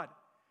against God."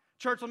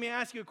 Church, let me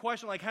ask you a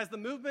question. Like, has the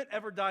movement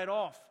ever died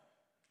off?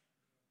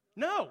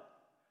 No.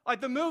 Like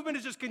the movement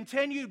has just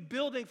continued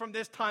building from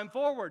this time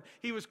forward.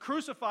 He was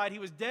crucified, he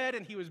was dead,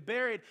 and he was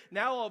buried.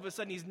 Now all of a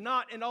sudden he's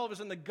not, and all of a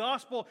sudden the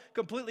gospel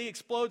completely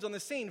explodes on the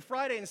scene.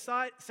 Friday and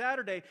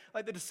Saturday,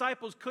 like the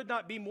disciples could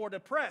not be more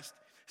depressed.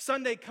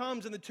 Sunday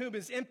comes and the tomb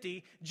is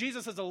empty.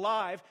 Jesus is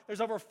alive.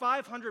 There's over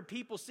 500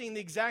 people seeing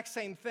the exact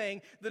same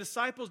thing. The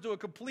disciples do a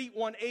complete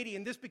 180,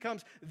 and this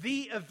becomes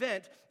the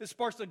event that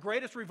sparks the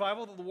greatest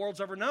revival that the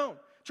world's ever known.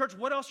 Church,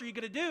 what else are you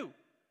going to do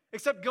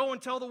except go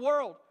and tell the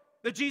world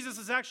that Jesus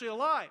is actually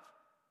alive?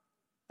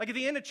 Like at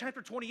the end of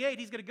chapter 28,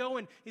 he's going to go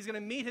and he's going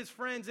to meet his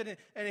friends and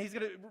he's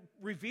going to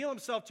reveal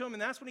himself to them.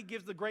 And that's when he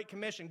gives the Great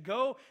Commission.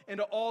 Go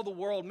into all the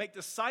world, make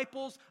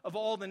disciples of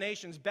all the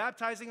nations,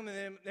 baptizing them in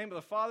the name of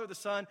the Father, the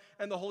Son,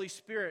 and the Holy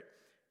Spirit.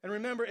 And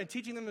remember, and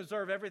teaching them to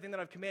observe everything that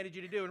I've commanded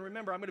you to do. And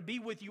remember, I'm going to be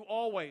with you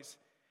always.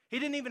 He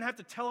didn't even have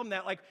to tell them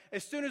that. Like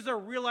as soon as they're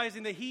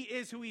realizing that he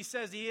is who he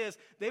says he is,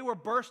 they were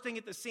bursting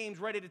at the seams,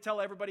 ready to tell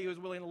everybody who was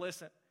willing to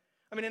listen.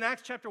 I mean, in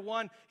Acts chapter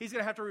 1, he's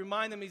going to have to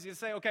remind them, he's going to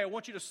say, okay, I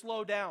want you to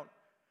slow down.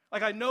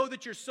 Like, I know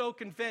that you're so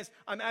convinced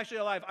I'm actually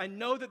alive. I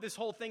know that this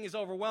whole thing is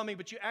overwhelming,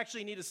 but you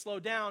actually need to slow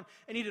down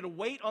and need to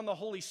wait on the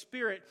Holy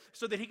Spirit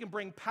so that he can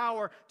bring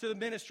power to the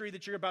ministry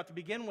that you're about to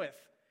begin with.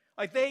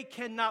 Like, they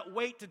cannot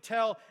wait to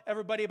tell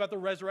everybody about the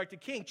resurrected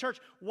King. Church,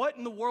 what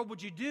in the world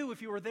would you do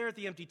if you were there at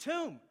the empty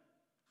tomb?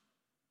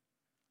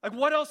 Like,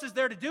 what else is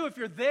there to do? If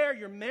you're there,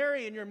 you're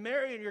Mary, and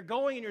you're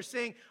going and you're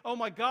saying, oh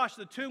my gosh,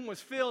 the tomb was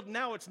filled,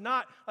 now it's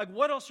not. Like,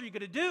 what else are you going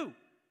to do?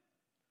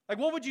 Like,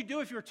 what would you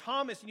do if you were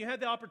Thomas and you had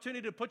the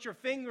opportunity to put your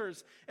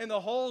fingers in the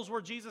holes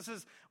where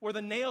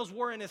the nails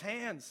were in his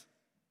hands?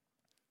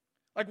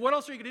 Like, what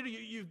else are you going to do?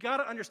 You've got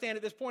to understand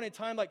at this point in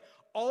time, like,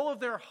 all of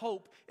their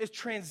hope is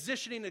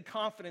transitioning to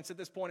confidence at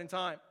this point in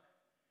time.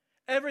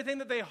 Everything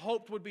that they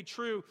hoped would be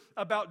true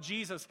about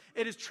Jesus,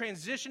 it is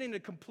transitioning to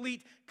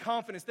complete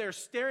confidence. They're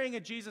staring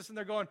at Jesus and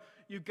they're going,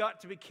 you've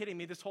got to be kidding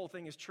me. This whole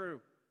thing is true.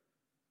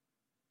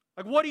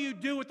 Like, what do you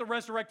do with the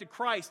resurrected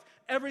Christ?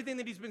 Everything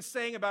that he's been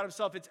saying about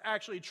himself, it's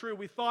actually true.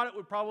 We thought it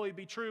would probably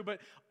be true, but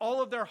all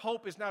of their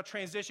hope is now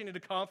transitioning into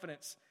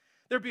confidence.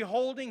 They're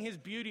beholding his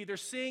beauty. They're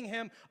seeing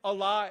him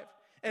alive.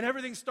 And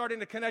everything's starting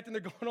to connect, and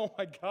they're going, oh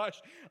my gosh,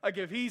 like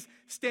if he's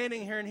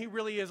standing here and he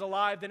really is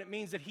alive, then it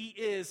means that he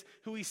is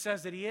who he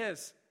says that he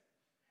is.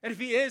 And if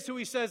he is who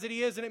he says that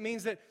he is, then it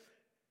means that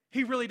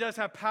he really does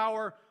have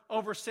power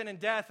over sin and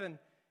death. And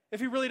if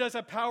he really does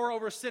have power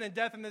over sin and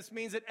death, and this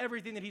means that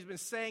everything that he's been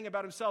saying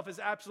about himself is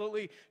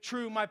absolutely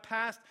true. My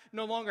past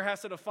no longer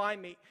has to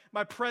define me.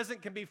 My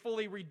present can be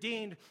fully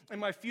redeemed, and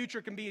my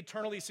future can be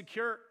eternally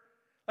secure.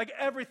 Like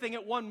everything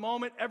at one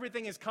moment,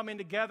 everything is coming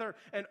together,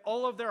 and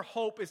all of their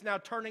hope is now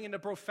turning into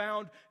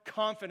profound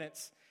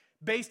confidence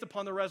based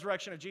upon the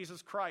resurrection of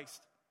Jesus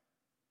Christ.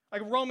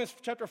 Like Romans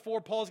chapter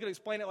 4, Paul's going to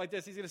explain it like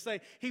this. He's going to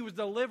say, he was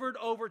delivered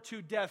over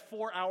to death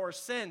for our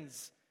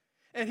sins.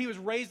 And he was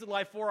raised to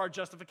life for our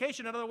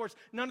justification. In other words,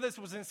 none of this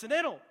was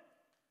incidental.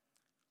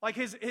 Like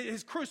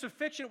his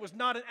crucifixion was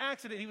not an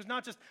accident. He was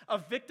not just a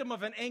victim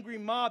of an angry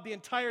mob. The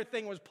entire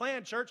thing was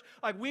planned, church.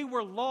 Like we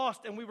were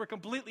lost and we were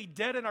completely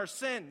dead in our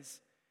sins.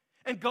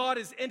 And God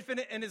is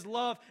infinite in his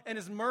love and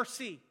his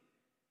mercy.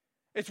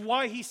 It's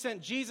why he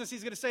sent Jesus.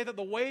 He's going to say that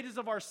the wages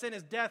of our sin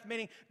is death,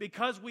 meaning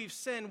because we've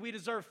sinned, we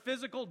deserve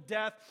physical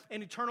death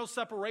and eternal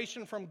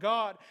separation from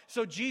God.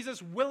 So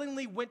Jesus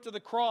willingly went to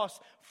the cross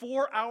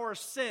for our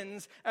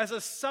sins as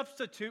a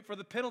substitute for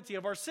the penalty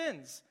of our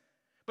sins.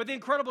 But the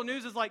incredible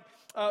news is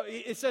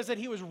it says that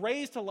he was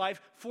raised to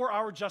life for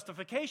our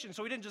justification.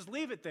 So he didn't just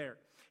leave it there.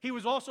 He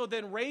was also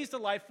then raised to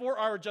life for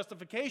our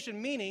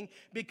justification, meaning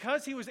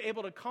because he was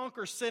able to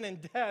conquer sin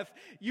and death,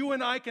 you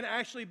and I can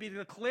actually be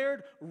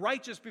declared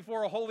righteous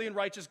before a holy and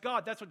righteous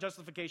God. That's what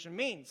justification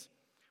means.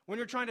 When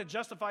you're trying to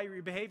justify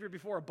your behavior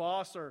before a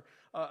boss or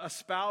a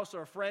spouse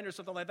or a friend or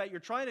something like that, you're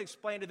trying to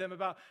explain to them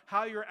about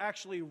how you're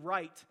actually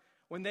right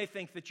when they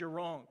think that you're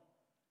wrong.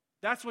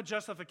 That's what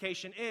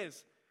justification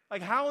is.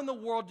 Like, how in the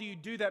world do you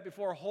do that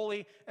before a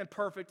holy and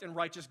perfect and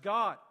righteous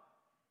God?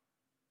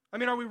 I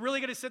mean, are we really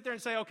going to sit there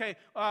and say, okay,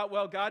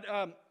 well, God,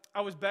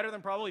 I was better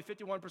than probably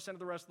 51% of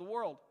the rest of the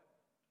world?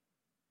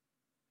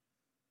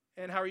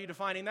 And how are you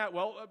defining that?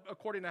 Well,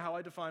 according to how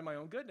I define my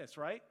own goodness,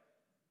 right?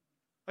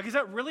 Like, is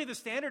that really the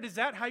standard? Is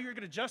that how you're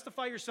going to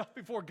justify yourself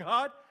before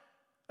God?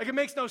 Like, it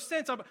makes no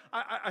sense.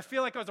 I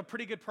feel like I was a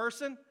pretty good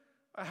person.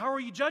 How are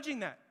you judging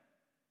that?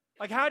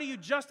 Like, how do you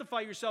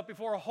justify yourself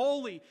before a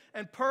holy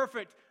and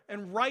perfect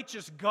and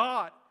righteous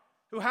God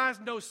who has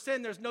no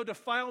sin? There's no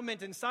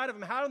defilement inside of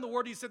him. How in the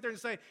world do you sit there and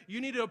say, you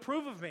need to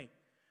approve of me?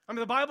 I mean,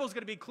 the Bible is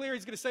going to be clear.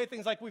 He's going to say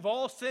things like, we've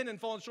all sinned and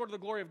fallen short of the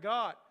glory of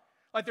God.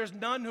 Like there's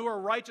none who are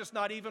righteous,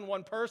 not even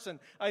one person.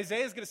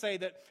 Isaiah is going to say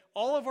that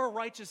all of our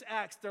righteous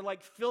acts, they're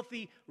like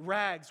filthy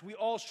rags. We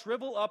all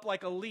shrivel up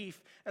like a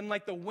leaf, and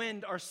like the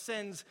wind, our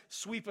sins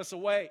sweep us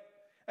away.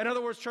 In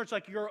other words, church,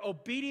 like your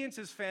obedience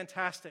is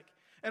fantastic.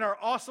 And our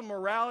awesome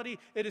morality,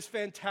 it is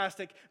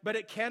fantastic, but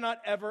it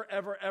cannot ever,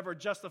 ever, ever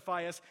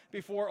justify us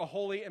before a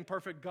holy and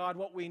perfect God.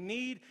 What we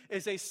need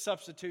is a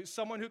substitute,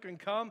 someone who can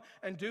come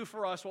and do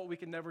for us what we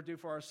can never do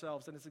for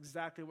ourselves. And it's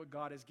exactly what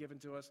God has given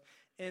to us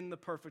in the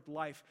perfect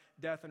life,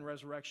 death, and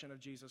resurrection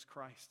of Jesus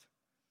Christ.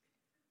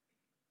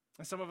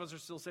 And some of us are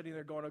still sitting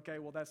there going, okay,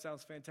 well, that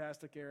sounds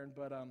fantastic, Aaron,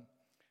 but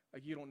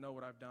you don't know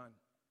what I've done.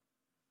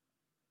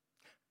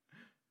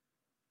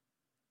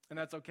 And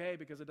that's okay,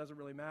 because it doesn't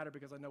really matter,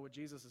 because I know what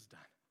Jesus has done.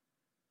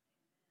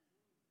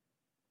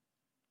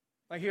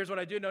 Like, here's what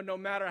I do know. No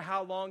matter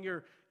how long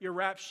your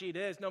rap sheet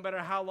is, no matter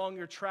how long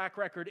your track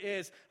record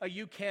is,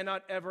 you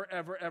cannot ever,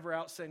 ever, ever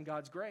out-sin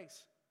God's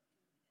grace.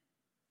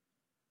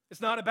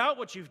 It's not about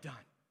what you've done.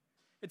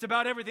 It's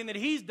about everything that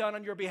He's done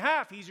on your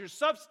behalf. He's your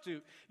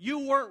substitute.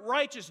 You weren't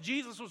righteous.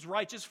 Jesus was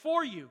righteous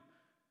for you.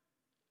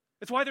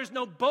 That's why there's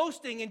no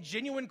boasting in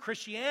genuine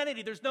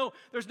Christianity. There's no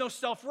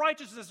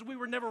self-righteousness. We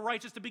were never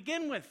righteous to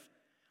begin with.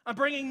 I'm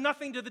bringing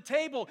nothing to the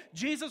table.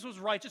 Jesus was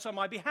righteous on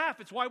my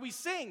behalf. It's why we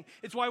sing.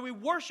 It's why we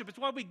worship. It's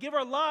why we give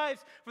our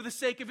lives for the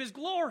sake of His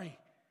glory.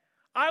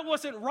 I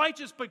wasn't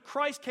righteous, but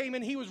Christ came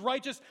and He was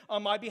righteous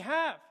on my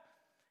behalf.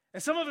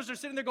 And some of us are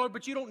sitting there going,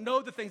 but you don't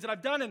know the things that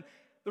I've done. And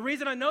the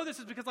reason I know this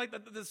is because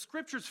the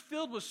Scripture's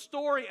filled with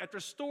story after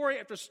story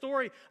after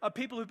story of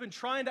people who've been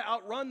trying to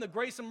outrun the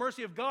grace and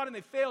mercy of God, and they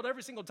failed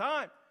every single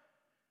time.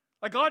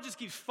 Like, God just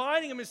keeps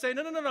fighting them and saying,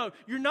 no,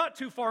 you're not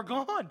too far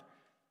gone.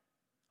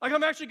 Like,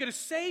 I'm actually going to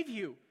save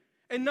you.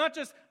 And not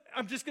just,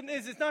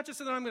 it's not just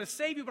that I'm going to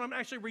save you, but I'm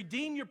actually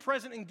redeem your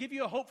present and give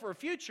you a hope for a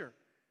future.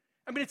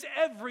 I mean, it's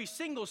every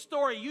single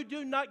story. You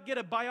do not get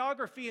a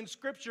biography in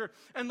Scripture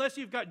unless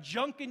you've got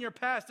junk in your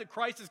past that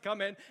Christ has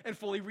come in and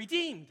fully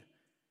redeemed.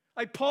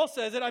 Like Paul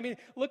says it. I mean,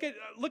 look at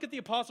the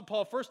Apostle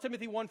Paul, 1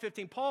 Timothy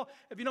 1:15. Paul,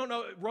 if you don't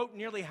know, wrote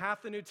nearly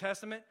half the New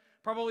Testament,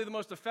 probably the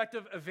most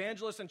effective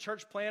evangelist and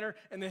church planner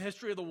in the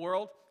history of the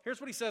world. Here's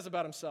what he says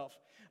about himself.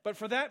 But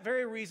for that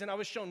very reason, I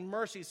was shown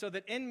mercy so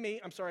that in me,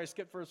 I'm sorry, I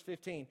skipped verse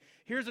 15.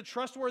 Here's a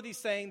trustworthy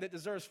saying that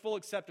deserves full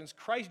acceptance.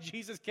 Christ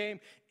Jesus came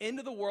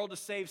into the world to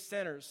save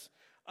sinners,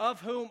 of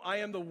whom I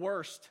am the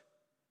worst.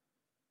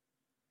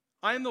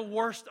 I am the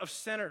worst of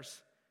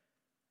sinners.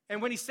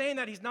 And when he's saying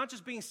that, he's not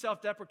just being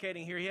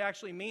self-deprecating here. He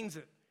actually means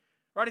it.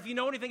 Right? If you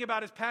know anything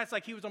about his past,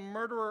 like he was a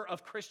murderer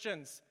of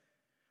Christians.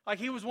 Like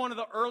he was one of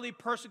the early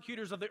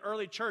persecutors of the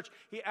early church.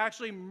 He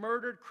actually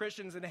murdered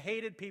Christians and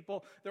hated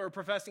people that were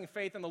professing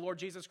faith in the Lord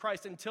Jesus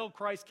Christ until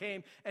Christ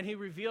came and He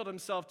revealed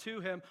Himself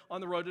to him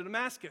on the road to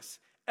Damascus.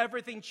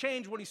 Everything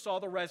changed when he saw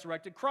the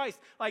resurrected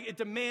Christ. Like, it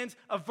demands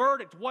a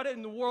verdict. What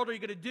in the world are you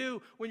going to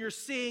do when you're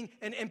seeing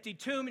an empty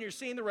tomb and you're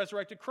seeing the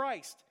resurrected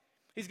Christ?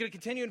 He's going to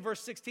continue in verse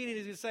 16, and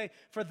he's going to say,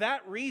 for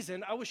that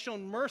reason I was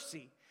shown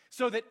mercy,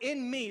 so that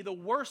in me, the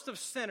worst of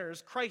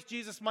sinners, Christ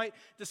Jesus might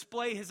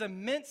display His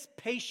immense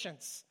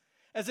patience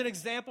as an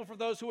example for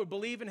those who would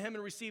believe in Him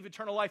and receive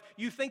eternal life.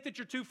 You think that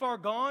you're too far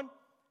gone?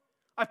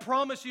 I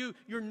promise you,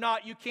 you're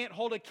not. You can't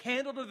hold a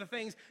candle to the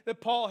things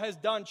that Paul has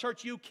done.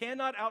 Church, you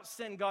cannot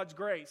out-sin God's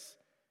grace.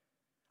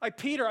 Like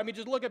Peter, I mean,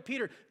 just look at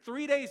Peter.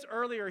 3 days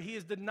earlier, he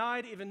is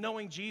denied even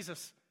knowing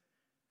Jesus.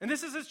 And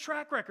this is his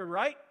track record,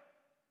 right?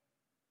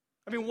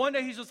 I mean, one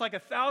day he's just like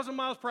 1,000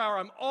 miles per hour.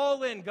 I'm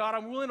all in, God.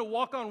 I'm willing to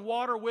walk on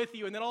water with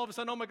you. And then all of a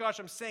sudden, oh my gosh,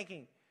 I'm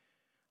sinking.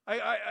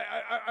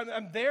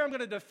 I'm there. I'm going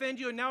to defend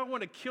you. And now I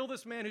want to kill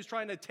this man who's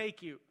trying to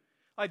take you.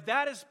 Like,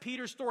 that is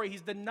Peter's story.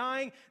 He's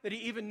denying that he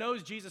even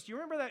knows Jesus. You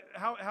remember that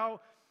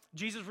how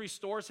Jesus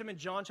restores him in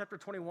John chapter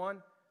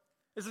 21?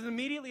 This is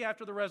immediately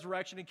after the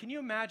resurrection. And can you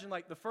imagine,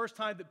 like, the first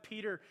time that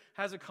Peter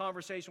has a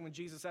conversation with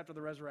Jesus after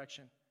the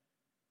resurrection?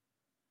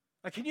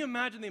 Like, can you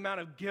imagine the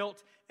amount of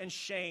guilt and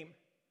shame?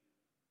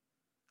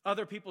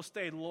 Other people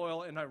stayed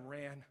loyal, and I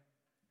ran.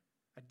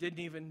 I didn't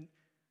even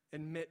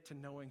admit to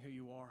knowing who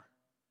you are.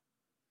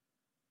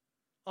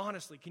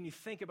 Honestly, can you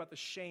think about the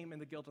shame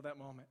and the guilt of that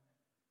moment?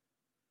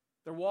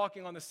 They're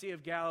walking on the Sea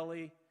of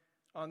Galilee,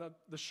 on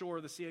the shore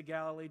of the Sea of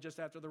Galilee just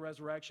after the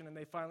resurrection, and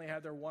they finally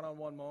had their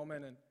one-on-one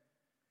moment. And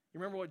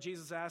you remember what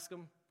Jesus asked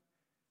him?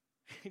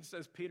 He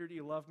says, Peter, do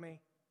you love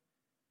me?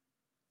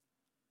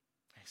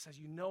 He says,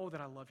 you know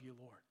that I love you,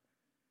 Lord.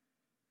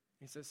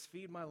 He says,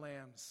 feed my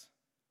lambs.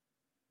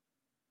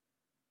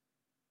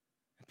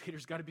 And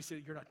Peter's got to be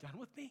saying, you're not done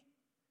with me?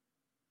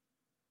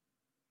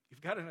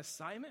 You've got an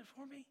assignment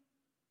for me?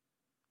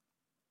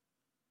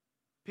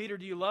 Peter,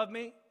 do you love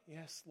me?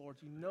 Yes, Lord,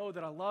 you know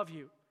that I love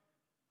you.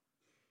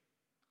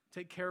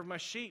 Take care of my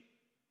sheep.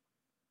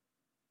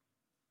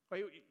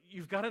 Wait,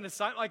 you've got an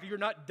assignment, like you're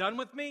not done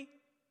with me?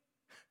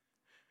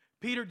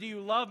 Peter, do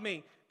you love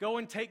me? Go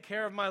and take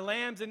care of my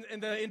lambs. And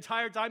the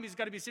entire time he's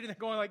got to be sitting there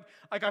going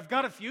like I've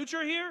got a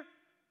future here?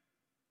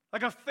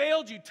 Like I've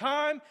failed you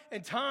time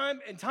and time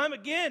and time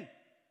again.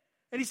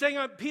 And he's saying,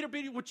 Peter,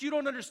 what you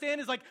don't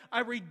understand is like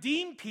I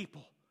redeem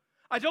people.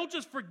 I don't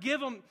just forgive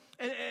them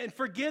and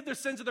forgive their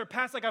sins of their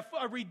past. Like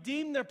I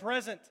redeem their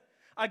present.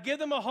 I give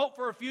them a hope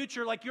for a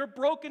future. Like your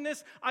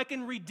brokenness, I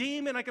can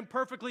redeem and I can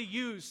perfectly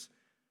use.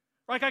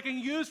 Like I can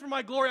use for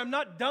my glory. I'm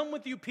not done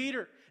with you,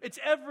 Peter. It's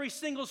every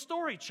single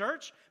story,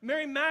 church.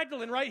 Mary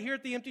Magdalene right here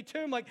at the empty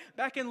tomb. Like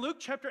back in Luke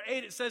chapter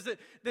 8, it says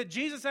that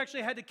Jesus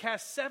actually had to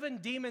cast 7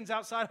 demons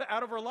out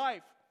of her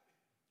life.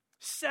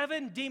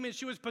 7 demons.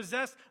 She was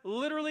possessed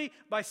literally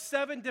by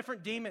 7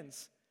 different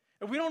demons.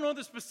 And we don't know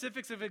the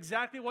specifics of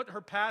exactly what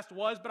her past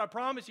was, but I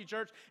promise you,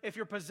 church, if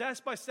you're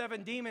possessed by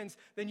 7 demons,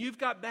 then you've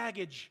got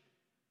baggage.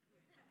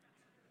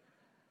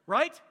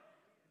 Right?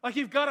 Like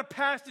you've got a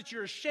past that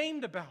you're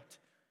ashamed about.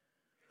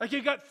 Like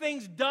you've got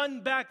things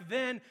done back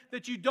then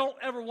that you don't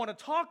ever want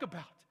to talk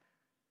about.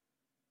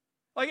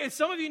 Like, and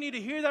some of you need to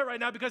hear that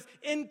right now, because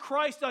in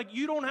Christ, like,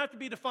 you don't have to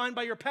be defined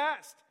by your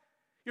past.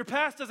 Your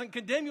past doesn't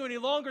condemn you any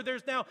longer.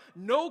 There's now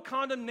no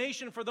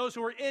condemnation for those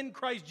who are in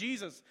Christ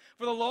Jesus.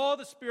 For the law of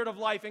the Spirit of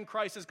life in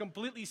Christ has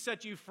completely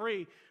set you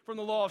free from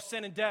the law of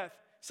sin and death.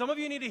 Some of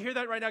you need to hear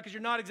that right now because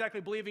you're not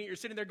exactly believing it. You're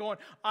sitting there going,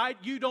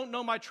 you don't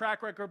know my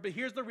track record, but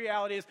here's the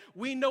reality is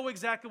we know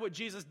exactly what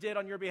Jesus did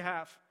on your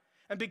behalf.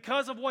 And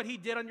because of what he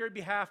did on your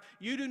behalf,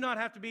 you do not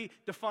have to be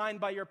defined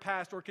by your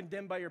past or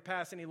condemned by your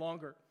past any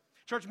longer.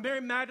 Church,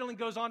 Mary Magdalene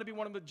goes on to be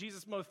one of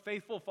Jesus' most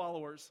faithful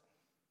followers.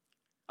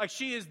 Like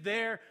she is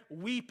there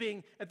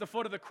weeping at the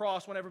foot of the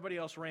cross when everybody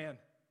else ran.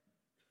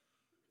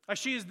 Like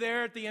she is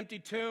there at the empty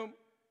tomb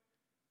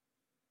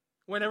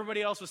when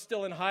everybody else was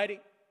still in hiding.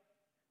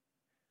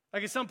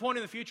 Like at some point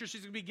in the future,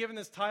 she's going to be given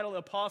this title,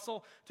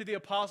 apostle, to the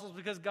apostles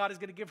because God is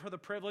going to give her the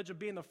privilege of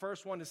being the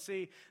first one to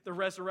see the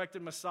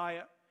resurrected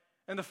Messiah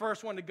and the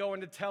first one to go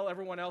and to tell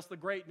everyone else the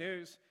great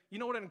news. You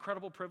know what an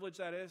incredible privilege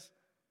that is?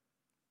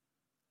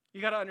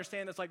 You got to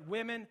understand this. Like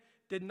women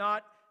did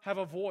not have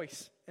a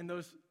voice in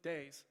those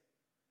days.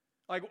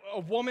 Like a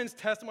woman's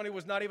testimony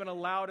was not even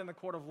allowed in the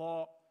court of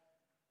law.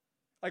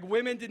 Like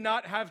women did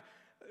not have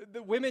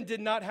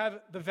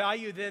the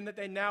value then that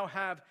they now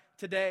have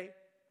today.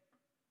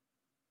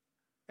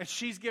 And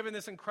she's given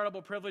this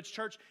incredible privilege.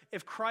 Church,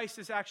 if Christ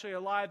is actually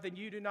alive, then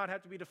you do not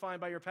have to be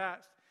defined by your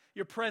past.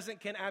 Your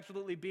present can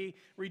absolutely be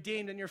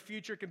redeemed, and your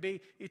future can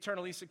be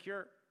eternally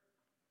secure.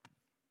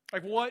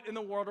 Like, what in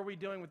the world are we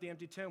doing with the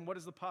empty tomb? What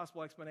is the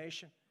possible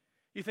explanation?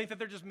 You think that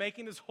they're just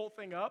making this whole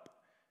thing up?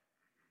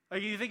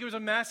 Like, you think it was a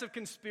massive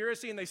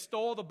conspiracy and they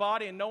stole the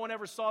body and no one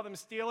ever saw them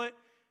steal it?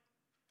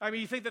 I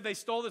mean, you think that they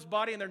stole this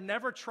body and they're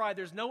never tried.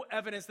 There's no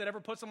evidence that ever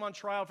puts them on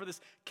trial for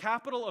this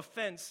capital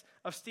offense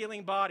of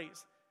stealing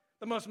bodies.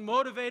 The most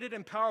motivated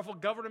and powerful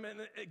government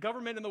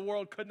in the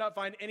world could not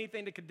find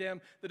anything to condemn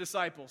the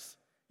disciples.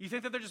 You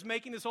think that they're just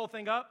making this whole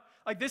thing up?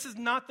 Like, this is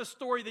not the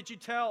story that you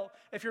tell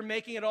if you're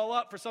making it all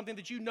up for something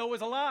that you know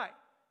is a lie.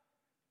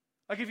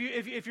 Like,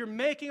 if you're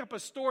making up a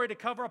story to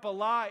cover up a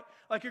lie,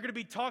 like, you're going to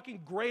be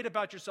talking great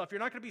about yourself. You're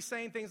not going to be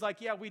saying things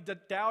like, yeah, we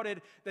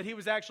doubted that he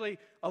was actually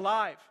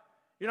alive.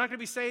 You're not going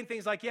to be saying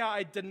things like, yeah,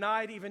 I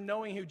denied even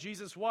knowing who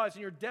Jesus was.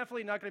 And you're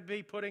definitely not going to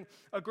be putting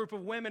a group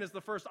of women as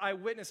the first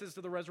eyewitnesses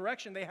to the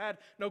resurrection. They had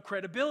no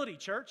credibility,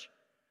 church.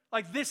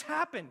 Like, this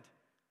happened.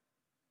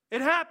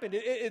 It happened.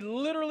 It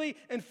literally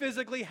and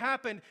physically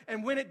happened.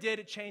 And when it did,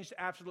 it changed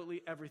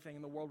absolutely everything.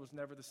 And the world was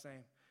never the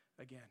same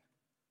again.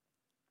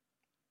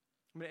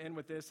 I'm going to end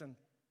with this. And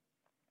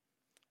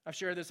I've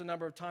shared this a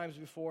number of times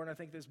before, and I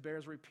think this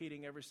bears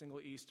repeating every single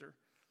Easter.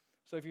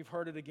 So if you've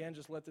heard it again,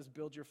 just let this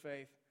build your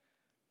faith.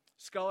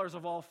 Scholars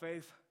of all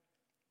faith,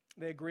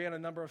 they agree on a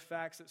number of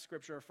facts that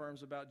Scripture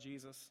affirms about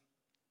Jesus.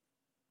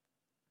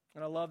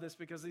 And I love this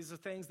because these are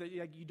things that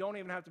you don't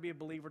even have to be a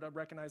believer to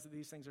recognize that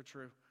these things are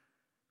true.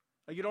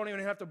 Like, you don't even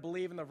have to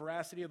believe in the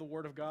veracity of the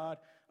Word of God,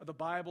 of the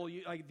Bible.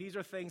 These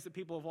are things that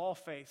people of all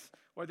faiths,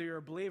 whether you're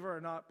a believer or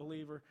not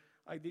believer,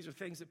 these are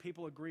things that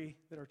people agree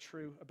that are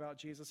true about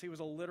Jesus. He was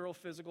a literal,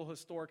 physical,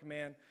 historic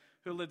man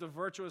who lived a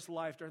virtuous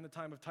life during the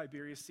time of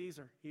Tiberius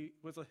Caesar. He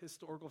was a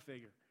historical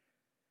figure.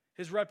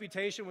 His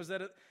reputation was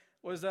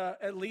that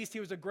at least he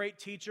was a great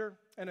teacher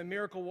and a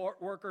miracle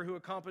worker who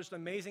accomplished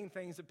amazing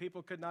things that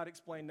people could not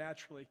explain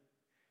naturally.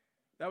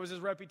 That was his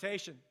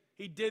reputation.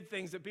 He did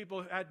things that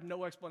people had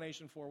no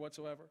explanation for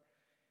whatsoever.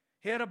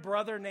 He had a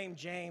brother named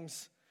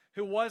James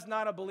who was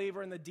not a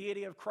believer in the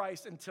deity of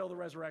Christ until the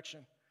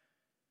resurrection.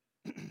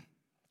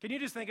 Can you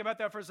just think about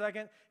that for a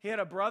second? He had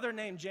a brother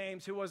named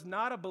James who was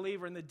not a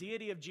believer in the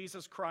deity of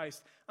Jesus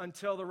Christ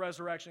until the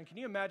resurrection. Can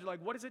you imagine,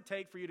 like, what does it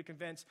take for you to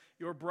convince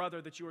your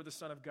brother that you are the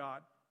Son of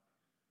God?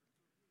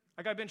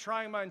 Like, I've been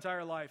trying my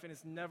entire life, and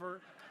it's never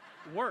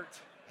worked.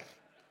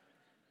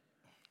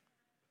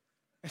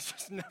 It's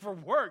just never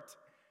worked.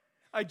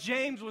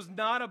 James was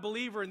not a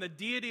believer in the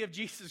deity of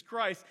Jesus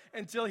Christ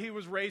until he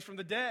was raised from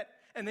the dead.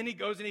 And then he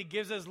goes and he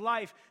gives his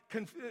life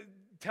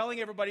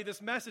telling everybody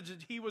this message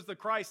that he was the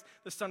Christ,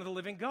 the Son of the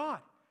living God.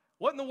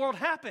 What in the world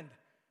happened?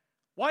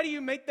 Why do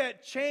you make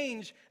that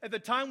change at the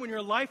time when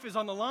your life is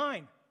on the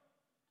line?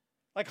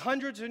 Like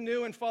hundreds who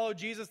knew and followed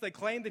Jesus, they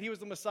claimed that he was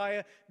the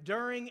Messiah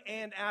during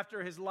and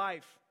after his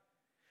life.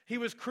 He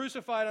was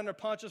crucified under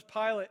Pontius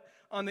Pilate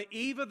on the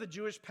eve of the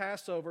Jewish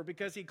Passover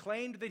because he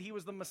claimed that he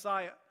was the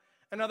Messiah.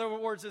 In other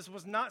words, this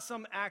was not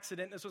some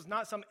accident. This was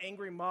not some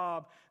angry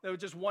mob that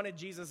just wanted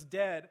Jesus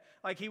dead.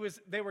 Like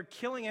they were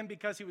killing him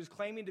because he was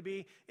claiming to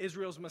be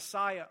Israel's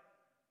Messiah.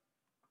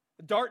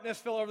 Darkness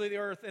fell over the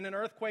earth, and an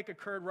earthquake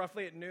occurred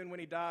roughly at noon when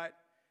he died.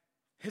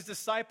 His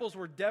disciples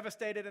were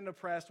devastated and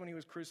depressed when he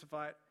was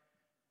crucified,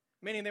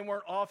 meaning they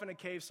weren't off in a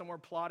cave somewhere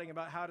plotting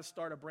about how to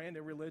start a brand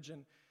new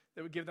religion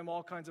that would give them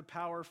all kinds of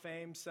power,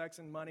 fame, sex,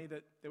 and money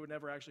that they would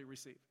never actually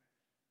receive.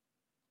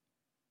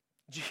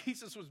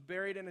 Jesus was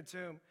buried in a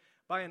tomb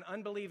by an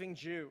unbelieving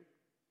Jew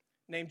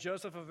named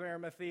Joseph of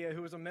Arimathea,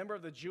 who was a member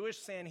of the Jewish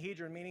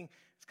Sanhedrin, meaning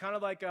it's kind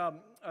of like a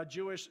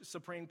Jewish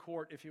Supreme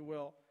Court, if you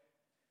will,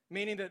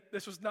 meaning that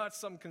this was not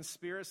some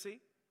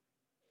conspiracy.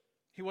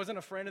 He wasn't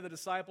a friend of the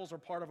disciples or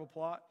part of a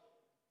plot.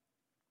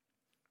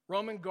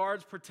 Roman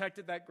guards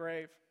protected that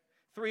grave.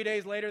 3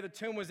 days later, the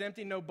tomb was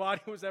empty. No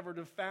body was ever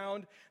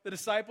found. The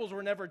disciples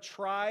were never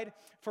tried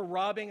for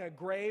robbing a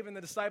grave, and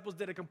the disciples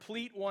did a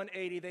complete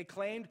 180. They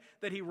claimed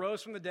that he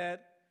rose from the dead.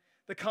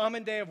 The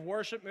common day of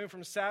worship moved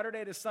from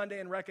Saturday to Sunday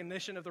in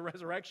recognition of the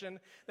resurrection.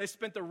 They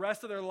spent the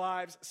rest of their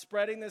lives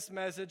spreading this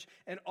message,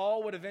 and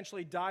all would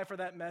eventually die for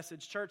that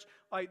message. Church,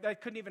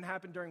 that couldn't even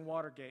happen during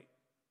Watergate.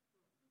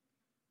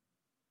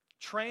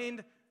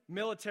 Trained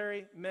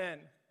military men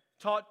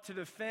taught to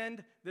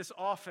defend this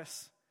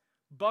office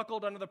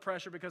buckled under the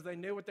pressure because they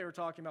knew what they were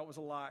talking about was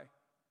a lie.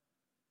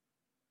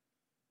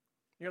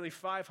 Nearly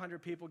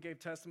 500 people gave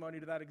testimony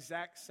to that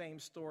exact same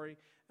story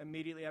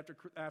immediately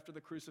after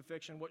the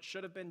crucifixion. What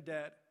should have been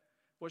dead,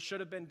 what should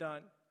have been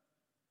done.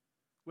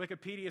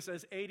 Wikipedia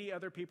says 80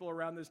 other people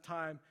around this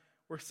time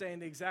were saying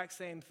the exact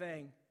same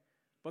thing.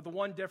 But the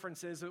one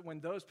difference is that when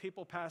those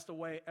people passed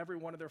away, every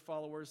one of their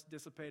followers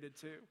dissipated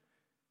too.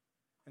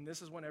 And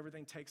this is when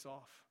everything takes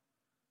off.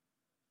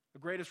 The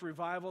greatest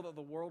revival that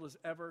the world has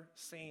ever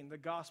seen. The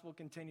gospel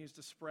continues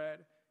to spread,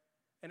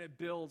 and it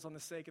builds on the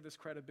sake of this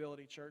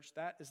credibility, church.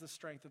 That is the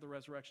strength of the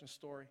resurrection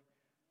story.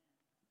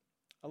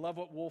 I love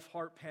what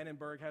Wolfhart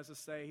Pannenberg has to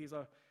say. He's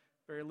a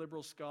very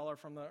liberal scholar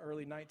from the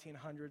early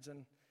 1900s,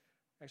 and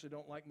I actually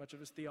don't like much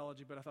of his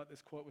theology, but I thought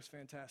this quote was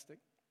fantastic.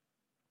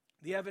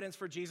 The evidence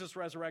for Jesus'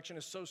 resurrection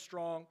is so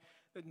strong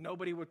that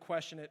nobody would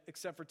question it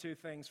except for two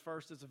things.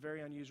 First, it's a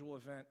very unusual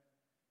event.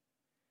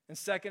 And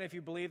second, if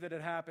you believe that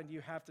it happened,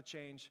 you have to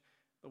change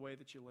the way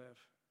that you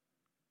live.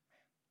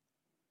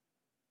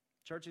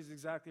 Church is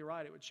exactly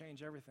right. It would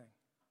change everything.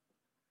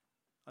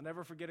 I'll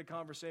never forget a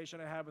conversation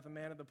I had with a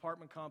man at the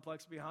apartment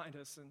complex behind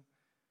us. And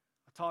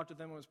I talked with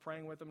him and was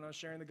praying with him, and I was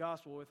sharing the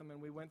gospel with him.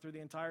 And we went through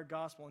the entire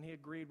gospel, and he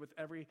agreed with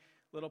every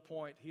little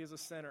point. He is a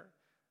sinner.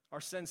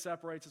 Our sin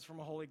separates us from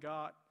a holy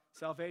God.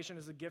 Salvation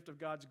is a gift of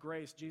God's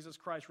grace. Jesus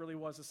Christ really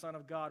was the Son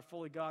of God,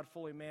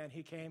 fully man.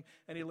 He came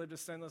and he lived a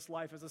sinless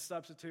life as a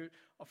substitute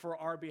for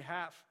our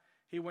behalf.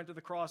 He went to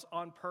the cross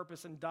on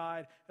purpose and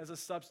died as a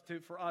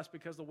substitute for us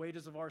because the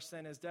wages of our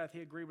sin is death.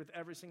 He agreed with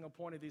every single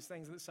point of these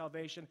things, that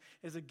salvation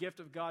is a gift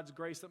of God's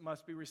grace that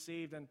must be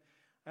received. And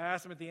I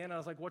asked him at the end, I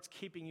was like, what's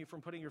keeping you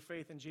from putting your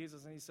faith in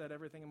Jesus? And he said,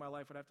 everything in my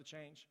life would have to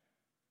change.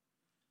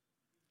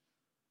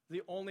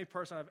 The only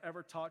person I've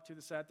ever talked to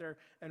that sat there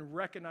and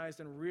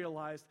recognized and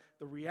realized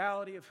the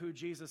reality of who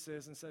Jesus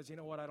is and says, you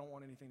know what, I don't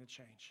want anything to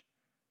change.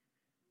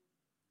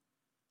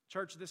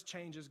 Church, this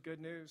change is good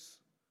news,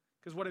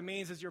 because what it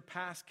means is your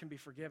past can be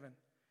forgiven.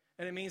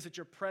 And it means that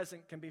your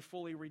present can be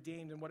fully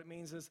redeemed. And what it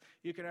means is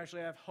you can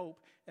actually have hope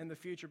in the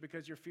future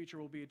because your future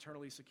will be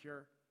eternally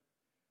secure.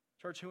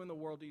 Church, who in the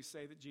world do you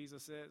say that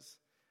Jesus is?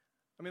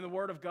 I mean, the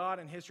Word of God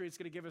in history, it's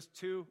going to give us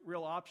two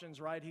real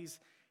options, right? He's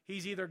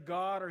either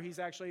God or he's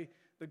actually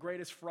the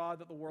greatest fraud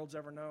that the world's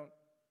ever known.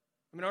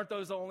 I mean, aren't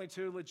those the only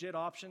two legit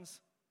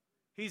options?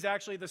 He's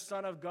actually the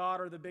Son of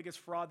God or the biggest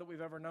fraud that we've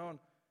ever known.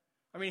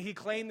 I mean, he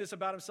claimed this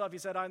about himself. He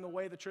said, I'm the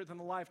way, the truth, and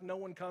the life. No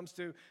one comes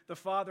to the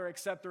Father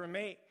except through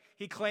me.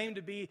 He claimed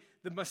to be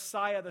the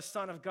Messiah, the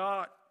Son of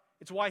God.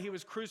 It's why he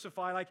was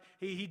crucified. Like,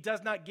 he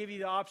does not give you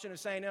the option of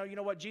saying, no, you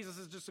know what, Jesus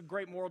is just a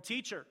great moral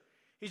teacher.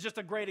 He's just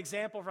a great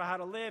example for how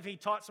to live. He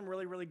taught some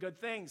really, really good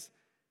things.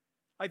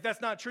 Like,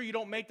 that's not true. You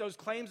don't make those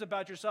claims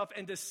about yourself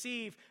and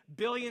deceive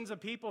billions of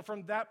people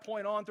from that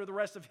point on through the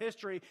rest of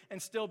history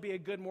and still be a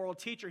good moral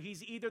teacher.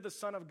 He's either the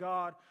Son of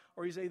God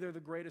or he's either the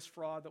greatest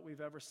fraud that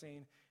we've ever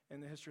seen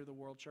in the history of the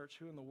world. Church,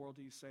 who in the world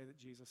do you say that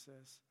Jesus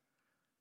is?